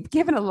 but we've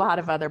given a lot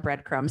of other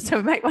breadcrumbs, so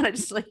we might want to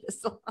just leave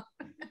this alone.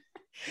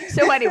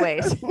 So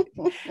anyways,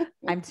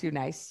 I'm too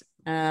nice.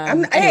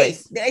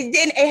 Anyways. Hey,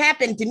 it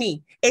happened to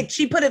me.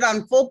 She put it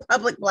on full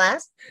public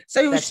blast.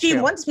 So she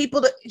wants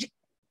people to.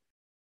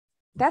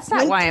 That's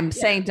not why I'm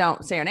saying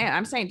don't say her name.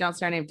 I'm saying don't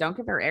say her name. Don't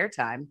give her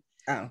airtime.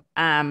 Oh.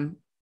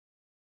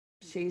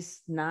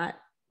 She's not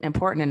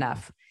important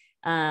enough.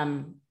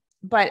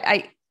 But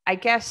I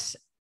guess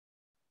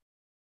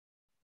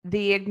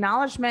the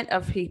acknowledgement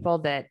of people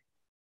that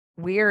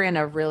we're in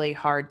a really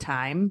hard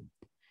time.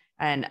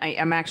 And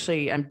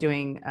I'm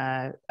doing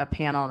a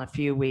panel in a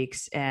few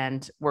weeks,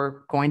 and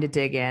we're going to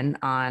dig in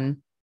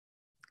on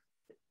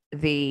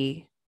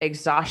the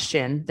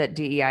exhaustion that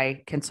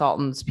DEI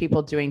consultants,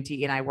 people doing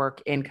DEI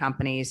work in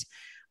companies,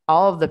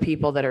 all of the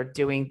people that are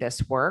doing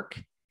this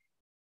work,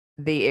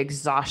 the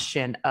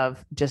exhaustion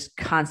of just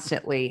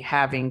constantly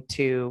having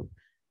to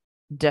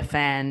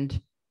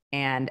defend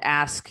and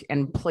ask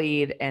and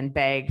plead and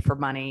beg for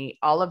money,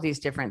 all of these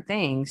different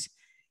things,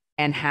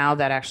 and how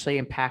that actually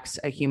impacts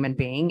a human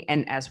being.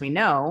 And as we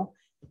know,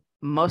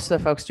 most of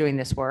the folks doing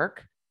this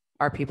work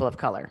are people of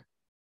color.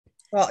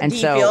 Well, do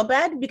you feel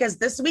bad? Because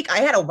this week I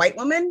had a white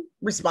woman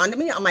respond to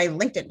me on my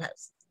LinkedIn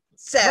post.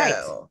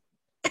 So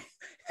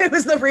it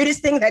was the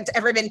rudest thing that's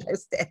ever been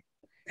posted.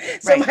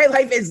 So my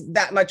life is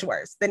that much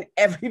worse than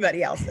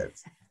everybody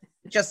else's,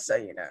 just so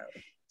you know.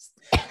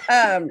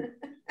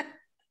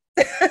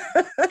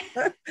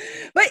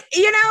 But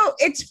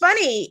it's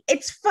funny.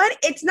 It's fun.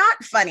 It's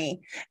not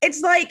funny.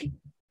 It's like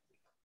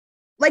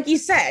like you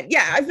said,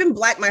 yeah, I've been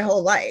black my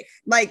whole life.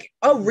 Like,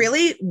 oh,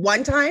 really?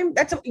 One time?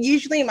 That's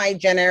usually my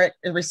generic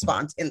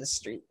response in the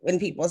street when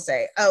people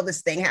say, oh,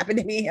 this thing happened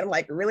to me. And I'm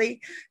like, really?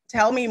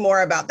 Tell me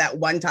more about that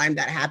one time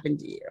that happened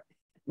to you.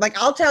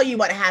 Like, I'll tell you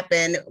what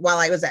happened while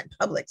I was at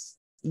Publix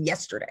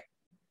yesterday.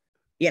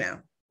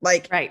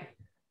 Like, right.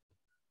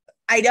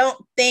 I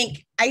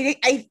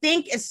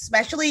think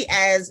especially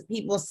as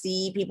people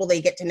see people,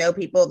 they get to know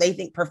people, they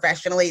think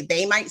professionally,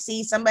 they might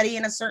see somebody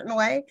in a certain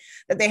way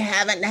that they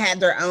haven't had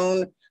their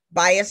own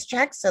bias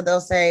checks. So they'll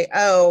say,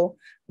 oh,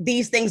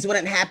 these things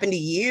wouldn't happen to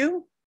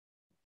you.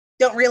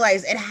 Don't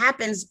realize it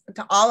happens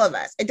to all of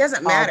us. It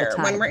doesn't matter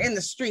when we're in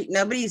the street.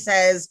 Nobody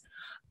says,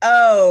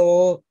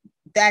 oh,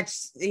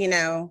 that's,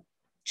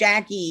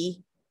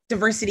 Jackie,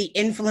 diversity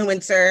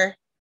influencer.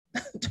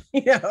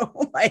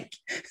 Like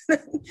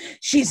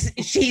she's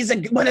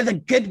one of the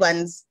good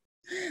ones.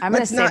 I'm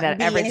going to say that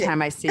every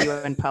time I see you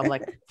in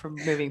public from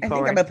moving forward. I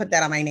think I'm going to put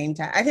that on my name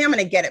tag. I think I'm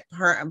going to get it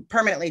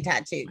permanently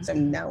tattooed so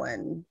no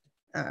one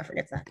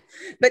forgets that.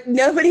 But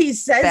nobody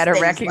says better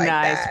things recognize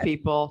like that.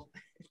 People.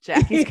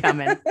 Jackie's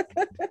coming.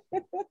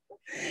 But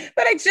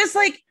it's just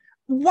like,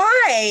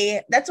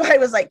 why? That's why I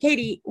was like,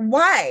 Katie,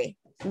 why?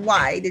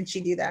 Why did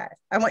she do that?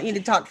 I want you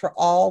to talk for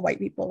all white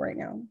people right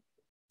now.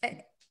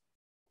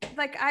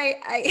 Like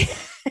I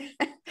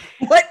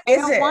what is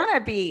I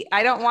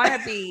don't want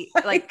to be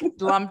like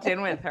lumped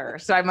in with her.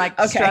 So I'm like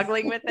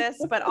struggling with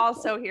this, but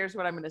also here's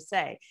what I'm going to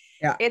say.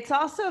 Yeah. It's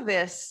also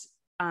this,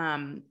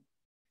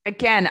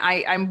 again,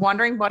 I'm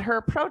wondering what her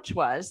approach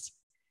was,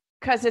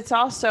 because it's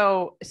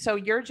also, so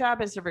your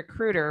job as a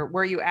recruiter,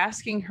 were you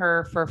asking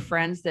her for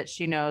friends that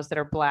she knows that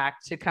are Black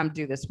to come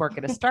do this work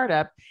at a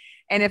startup?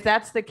 And if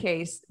that's the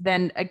case,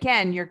 then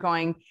again, you're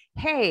going,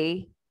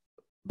 hey,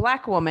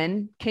 Black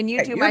woman, can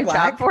you do my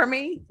job for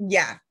me?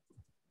 Yeah.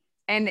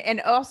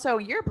 And also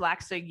you're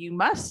Black, so you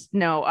must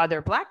know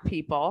other Black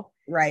people.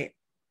 Right.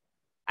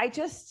 I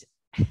just,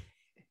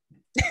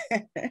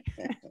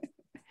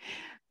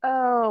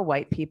 oh,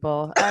 white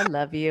people, I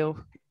love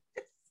you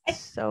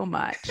so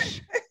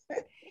much.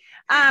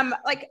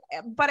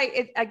 But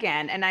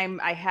again, and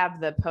I have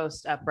the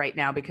post up right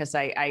now because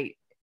I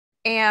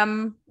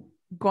am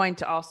going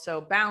to also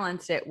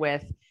balance it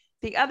with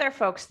the other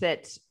folks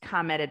that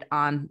commented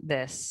on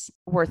this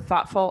were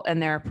thoughtful in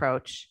their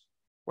approach.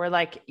 We're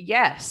like,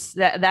 yes,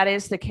 that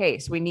is the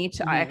case. We need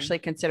to actually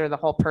consider the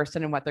whole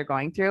person and what they're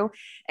going through.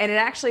 And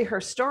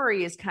her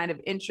story is kind of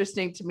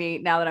interesting to me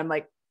now that I'm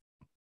like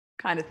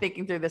kind of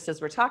thinking through this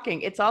as we're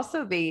talking. It's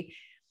also the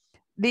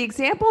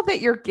example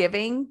that you're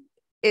giving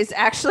is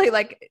actually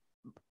like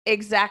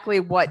exactly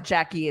what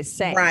Jackie is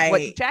saying. Right.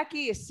 What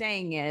Jackie is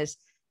saying is,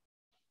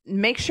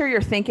 make sure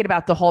you're thinking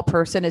about the whole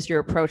person as you're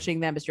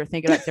approaching them, as you're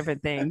thinking about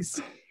different things.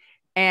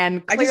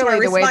 And clearly, I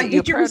just the way that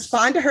did you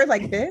respond to her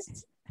like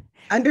this?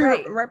 But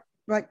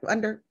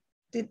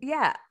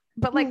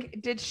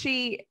did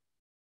she?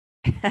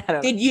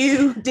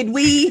 Did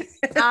we?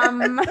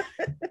 But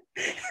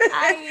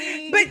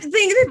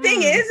the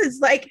thing is, it's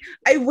like,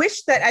 I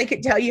wish that I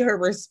could tell you her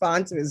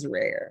response was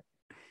rare.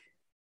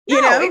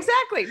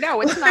 Exactly.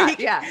 No, it's not.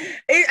 Yeah.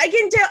 I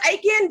can tell,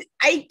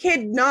 I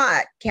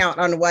cannot count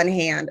on one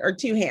hand or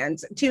two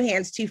hands,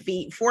 2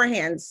 feet, 4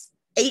 hands,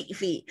 8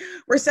 feet,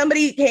 where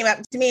somebody came up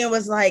to me and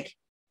was like,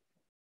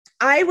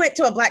 I went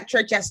to a Black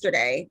church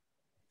yesterday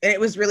and it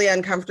was really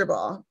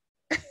uncomfortable.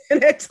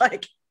 And it's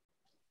like,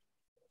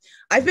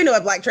 I've been to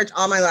a Black church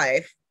all my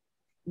life.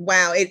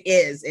 Wow, it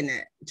is, isn't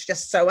it? It's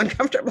just so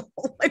uncomfortable.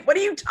 Like, what are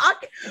you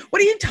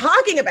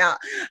talking about?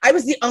 I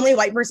was the only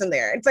white person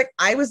there. It's like,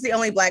 I was the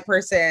only Black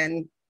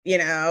person,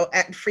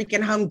 at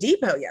freaking Home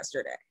Depot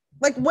yesterday.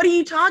 Like, what are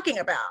you talking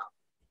about?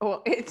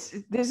 Well,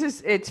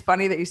 it's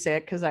funny that you say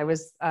it, because I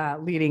was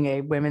leading a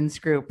women's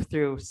group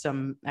through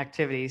some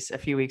activities a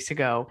few weeks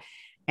ago.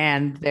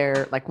 And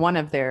one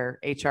of their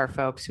HR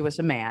folks, who was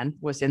a man,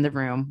 was in the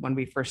room when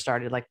we first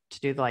started, to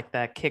do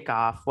the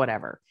kickoff,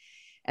 whatever.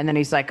 And then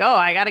he's like, oh,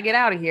 I got to get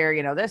out of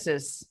here. This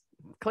is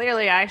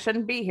clearly I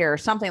shouldn't be here, or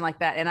something like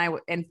that. And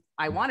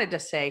I wanted to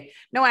say,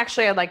 no,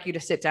 actually, I'd like you to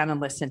sit down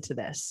and listen to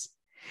this.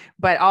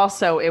 But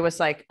also it was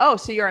like, oh,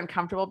 so you're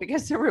uncomfortable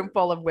because it's a room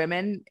full of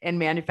women in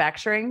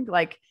manufacturing?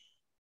 Like,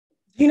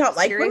 you don't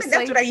like women?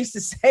 That's what I used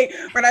to say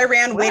when I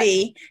ran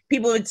Witty.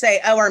 People would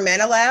say, oh, are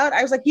men allowed?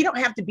 I was like, you don't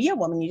have to be a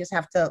woman. You just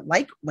have to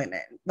like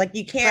women. Like,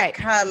 you can't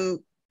come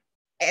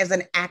as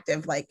an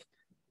active,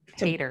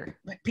 hater.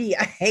 Be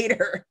a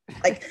hater.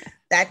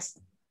 That's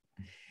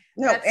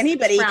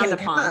anybody can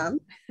come.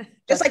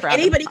 Just like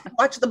anybody can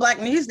watch the Black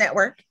News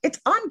Network.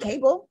 It's on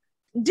cable.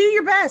 Do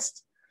your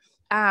best.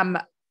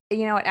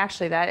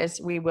 Actually,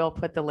 we will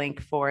put the link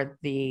for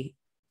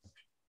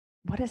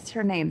what is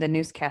her name? The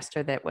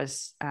newscaster that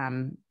was,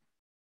 I'm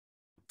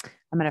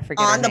going to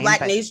forget on the name,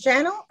 Black News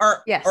Channel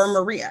or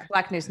Maria?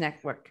 Black News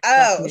Network.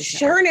 Oh,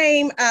 her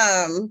name,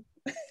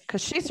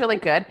 because she's really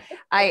good.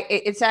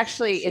 It's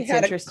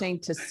interesting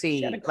to see.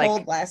 She had a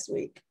cold last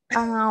week.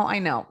 Oh, I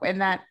know.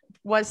 And that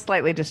was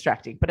slightly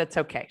distracting, but it's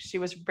okay. She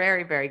was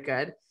very, very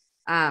good.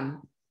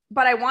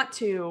 But I want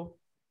to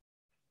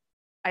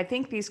I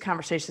think these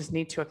conversations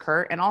need to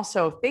occur. And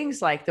also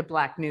things like the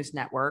Black News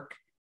Network,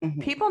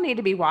 people need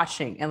to be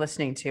watching and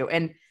listening to.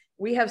 And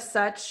we have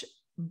such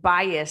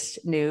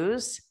biased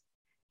news.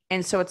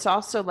 And so it's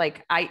also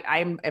like,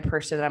 I'm a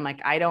person that I'm like,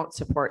 I don't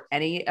support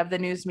any of the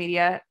news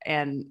media.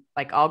 And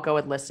like, I'll go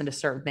and listen to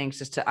certain things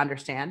just to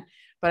understand.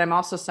 But I'm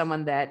also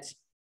someone that,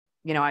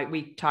 you know,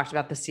 we talked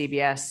about the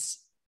CBS,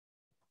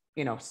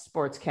 you know,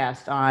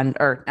 sportscast on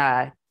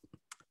or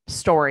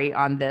story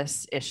on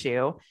this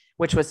issue,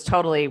 which was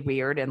totally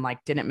weird and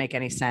like didn't make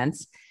any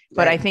sense.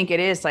 But I think it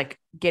is like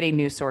getting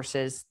news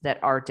sources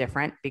that are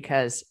different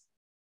because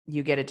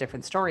you get a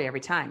different story every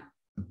time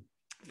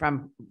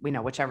from, you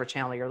know, whichever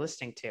channel you're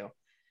listening to.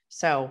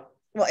 So,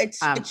 well, it's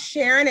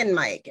Sharon and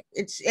Mike.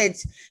 It's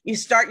you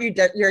start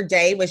your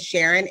day with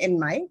Sharon and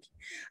Mike.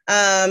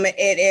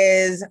 It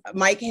is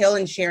Mike Hill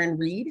and Sharon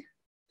Reed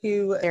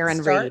who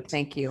Sharon start. Reed.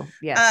 Thank you.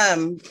 Yes.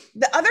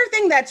 The other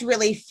thing that's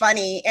really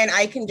funny, and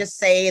I can just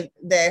say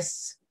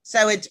this.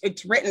 So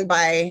it's written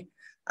by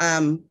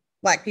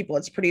Black people.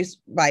 It's produced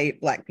by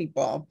Black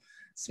people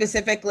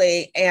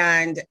specifically.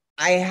 And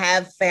I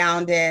have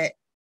found it.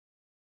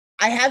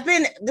 I have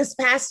been this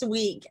past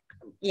week,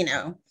 you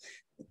know,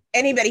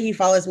 anybody who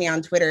follows me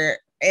on Twitter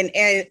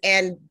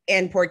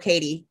and poor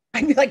Katie,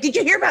 I'd be like, did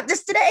you hear about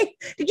this today?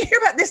 Did you hear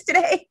about this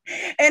today?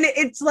 And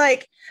it's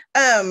like,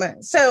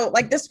 so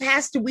like this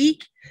past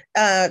week,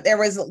 there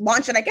was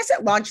launch, and I guess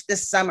it launched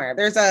this summer.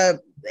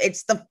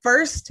 It's the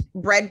first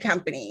bread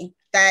company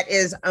that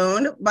is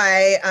owned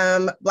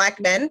by Black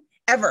men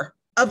ever,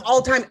 of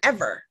all time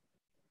ever,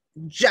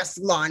 just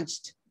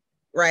launched,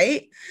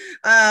 right?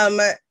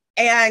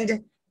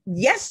 And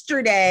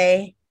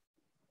yesterday,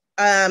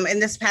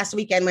 and this past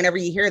weekend, whenever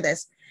you hear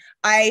this,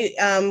 I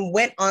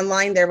went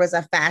online. There was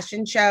a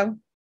fashion show,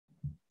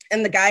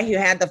 and the guy who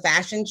had the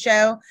fashion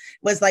show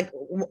was like,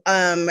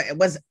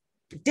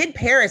 did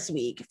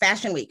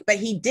Fashion Week, but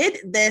he did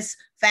this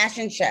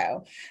fashion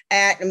show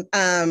at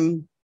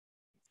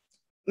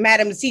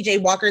Madam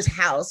CJ Walker's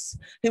house,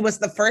 who was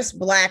the first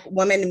Black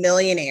woman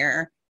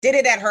millionaire, did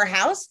it at her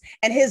house.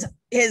 And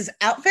his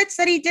outfits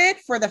that he did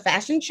for the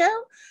fashion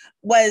show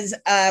was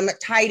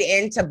tied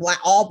into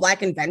all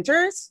Black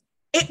inventors.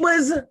 It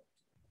was,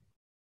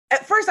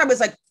 at first I was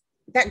like,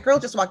 that girl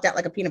just walked out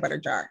like a peanut butter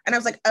jar. And I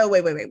was like, oh,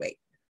 wait.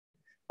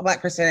 A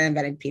Black person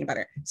invented peanut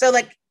butter. So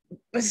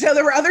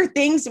there were other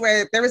things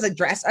where there was a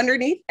dress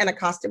underneath and a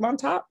costume on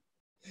top,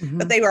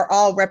 but they were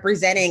all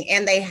representing,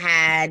 and they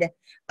had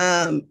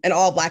an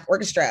all Black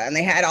orchestra, and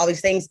they had all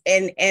these things.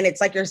 And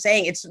it's like you're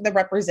saying, it's the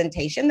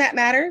representation that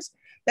matters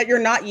that you're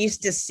not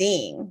used to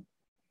seeing.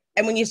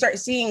 And when you start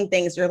seeing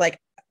things, you're like,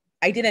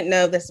 I didn't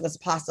know this was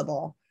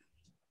possible.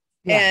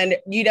 Yeah. And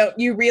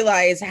you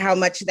realize how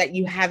much that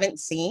you haven't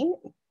seen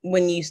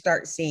when you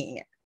start seeing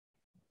it.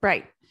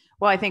 Right.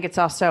 Well, I think it's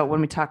also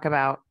when we talk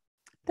about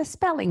the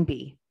spelling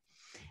bee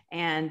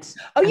and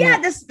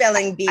the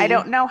spelling bee. I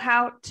don't know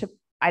how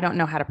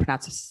to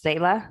pronounce it.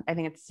 Selah. I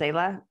think it's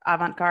Selah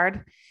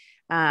Avant-Garde,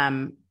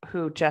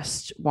 who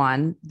just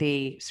won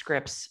the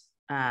Scripps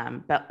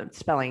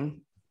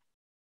spelling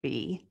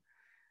bee.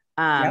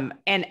 And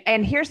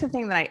here's the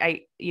thing that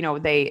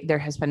there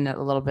has been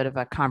a little bit of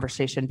a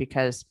conversation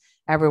because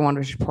everyone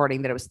was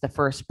reporting that it was the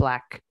first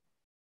Black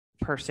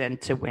person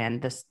to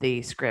win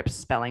the Scripps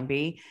spelling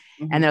bee.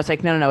 And I was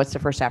like, no, it's the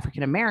first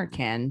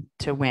African-American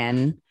to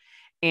win.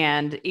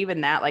 And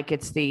even that, like,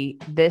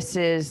 this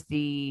is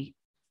the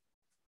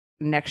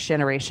next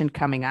generation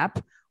coming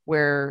up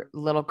where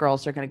little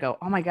girls are going to go,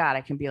 oh my God,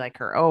 I can be like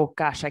her. Oh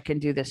gosh, I can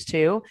do this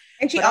too.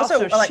 And she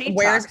also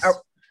wears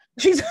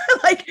she's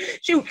like,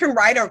 she can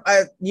ride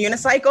a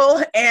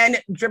unicycle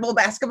and dribble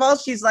basketball.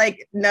 She's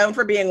like known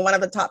for being one of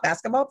the top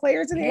basketball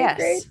players in the 8th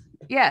grade.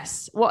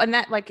 Yes. Well, and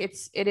that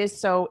it is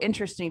so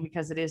interesting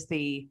because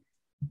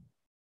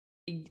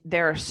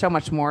there are so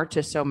much more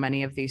to so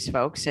many of these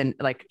folks. And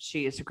like,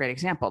 she is a great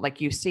example.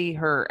 Like, you see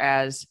her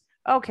as,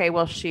 okay,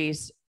 well,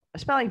 she's a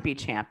spelling bee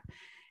champ.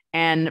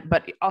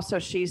 But also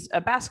she's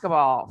a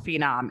basketball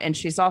phenom, and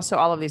she's also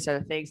all of these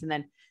other things. And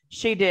then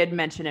she did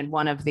mention in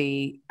one of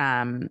the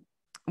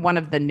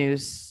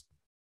news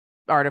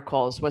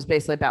articles was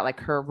basically about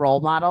like her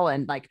role model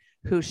and like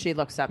who she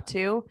looks up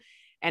to.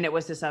 And it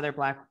was this other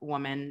Black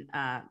woman,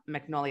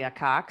 Magnolia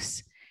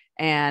Cox.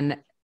 And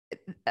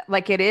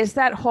like, it is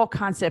that whole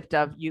concept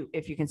of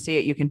if you can see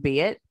it, you can be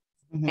it.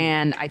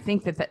 And I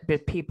think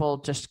that people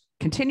just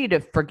continue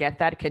to forget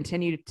that,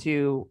 continue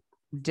to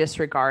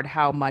disregard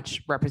how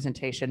much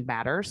representation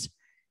matters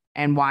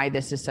and why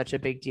this is such a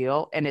big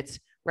deal. And it's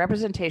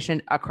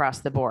representation across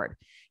the board.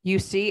 You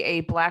see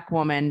a Black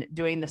woman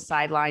doing the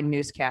sideline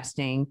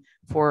newscasting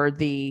for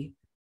the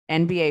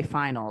NBA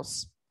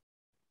finals.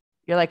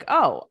 You're like,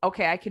 oh,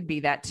 okay, I could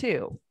be that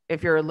too.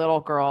 If you're a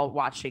little girl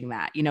watching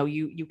that,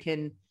 you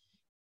can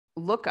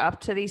look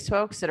up to these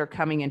folks that are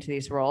coming into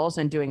these roles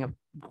and doing a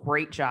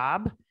great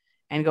job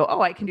and go,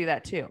 oh, I can do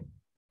that too.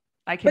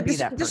 I can be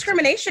that person.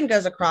 Discrimination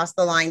goes across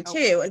the line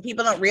too. And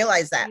people don't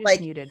realize that. Like,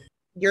 muted.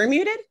 You're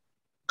muted.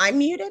 I'm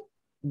muted.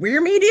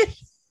 We're muted.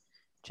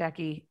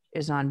 Jackie,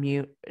 is on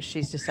mute.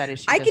 She's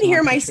decided I can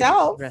hear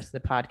myself the rest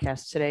of the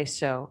podcast today.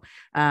 So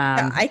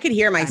I could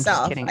hear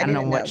myself. I'm just kidding. I don't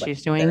know what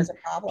she's doing.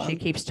 She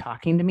keeps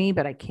talking to me,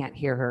 but I can't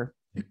hear her.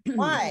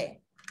 Why?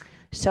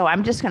 So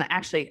I'm just going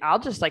to I'll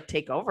just like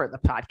take over the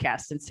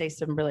podcast and say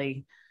some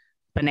really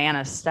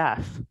banana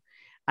stuff.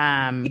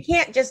 You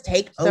can't just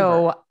take over.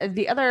 So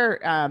the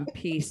other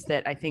piece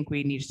that I think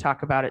we need to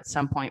talk about at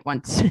some point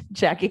once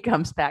Jackie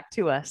comes back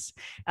to us,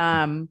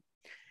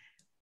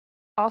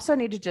 also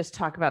need to just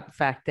talk about the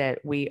fact that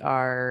we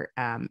are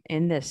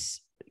in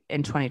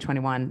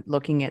 2021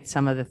 looking at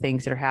some of the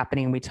things that are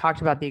happening. We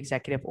talked about the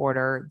executive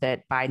order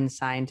that Biden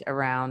signed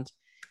around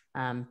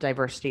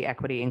diversity,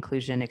 equity,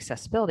 inclusion,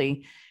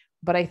 accessibility.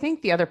 But I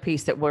think the other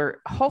piece that we're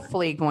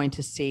hopefully going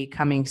to see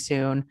coming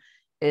soon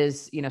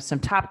is, some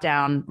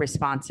top-down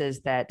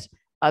responses that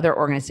other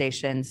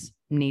organizations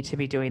need to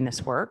be doing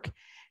this work.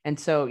 And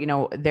so,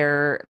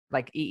 they're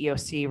like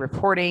EEOC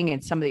reporting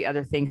and some of the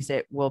other things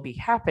that will be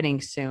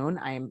happening soon,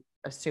 I'm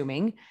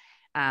assuming,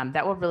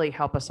 that will really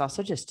help us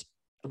also just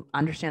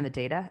understand the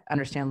data,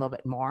 understand a little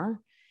bit more.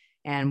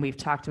 And we've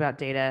talked about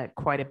data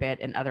quite a bit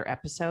in other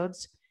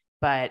episodes,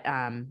 but,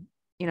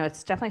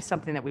 it's definitely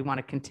something that we want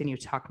to continue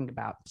talking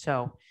about.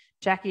 So,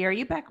 Jackie, are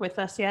you back with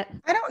us yet?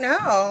 I don't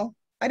know.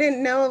 I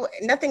didn't know.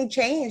 Nothing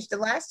changed the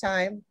last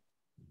time.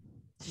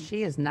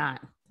 She is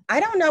not. I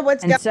don't know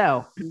what's going on.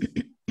 So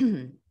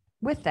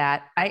with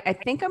that, I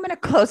think I'm going to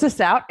close this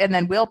out and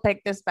then we'll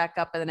pick this back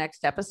up in the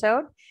next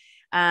episode.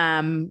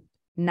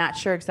 Not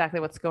sure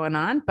exactly what's going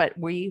on, but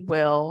we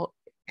will,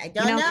 I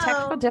don't know.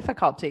 Technical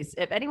difficulties.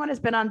 If anyone has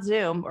been on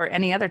Zoom or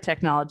any other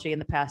technology in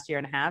the past year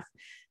and a half,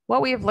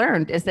 what we have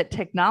learned is that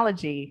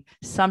technology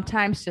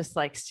sometimes just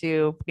likes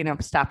to,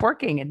 stop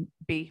working and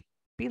be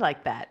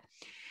like that.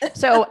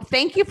 So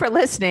thank you for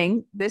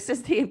listening. This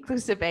is the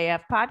Inclusive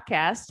AF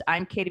podcast.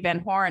 I'm Katie Van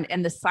Horn,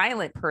 and the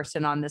silent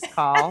person on this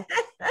call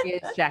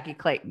is Jackie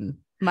Clayton,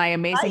 my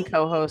amazing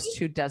co-host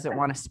who doesn't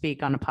want to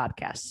speak on a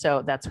podcast.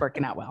 So that's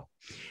working out well.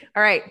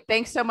 All right.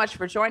 Thanks so much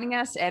for joining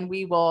us, and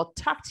we will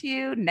talk to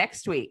you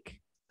next week.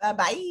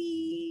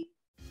 Bye-bye.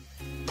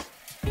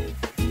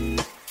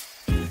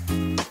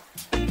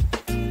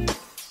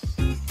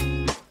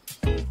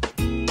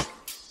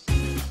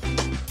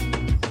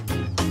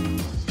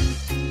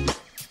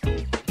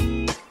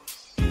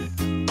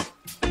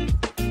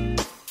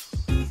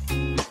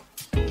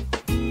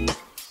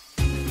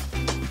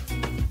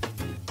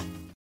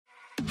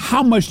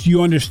 How much do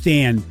you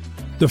understand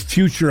the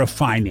future of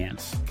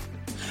finance?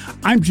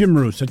 I'm Jim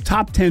Roos, a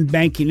top 10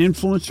 banking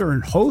influencer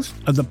and host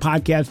of the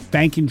podcast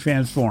Banking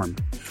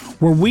Transformed,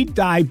 where we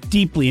dive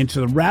deeply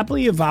into the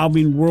rapidly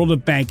evolving world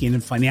of banking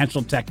and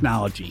financial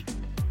technology.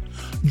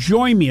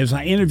 Join me as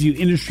I interview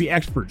industry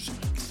experts,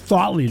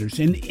 thought leaders,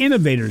 and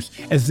innovators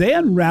as they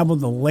unravel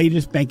the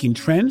latest banking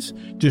trends,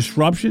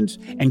 disruptions,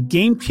 and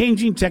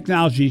game-changing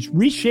technologies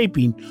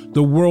reshaping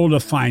the world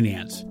of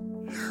finance.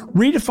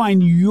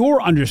 Redefine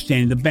your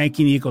understanding of the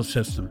banking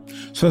ecosystem.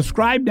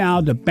 Subscribe now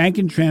to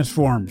Banking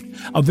Transformed,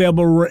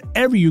 available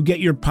wherever you get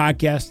your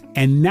podcasts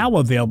and now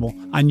available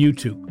on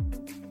YouTube.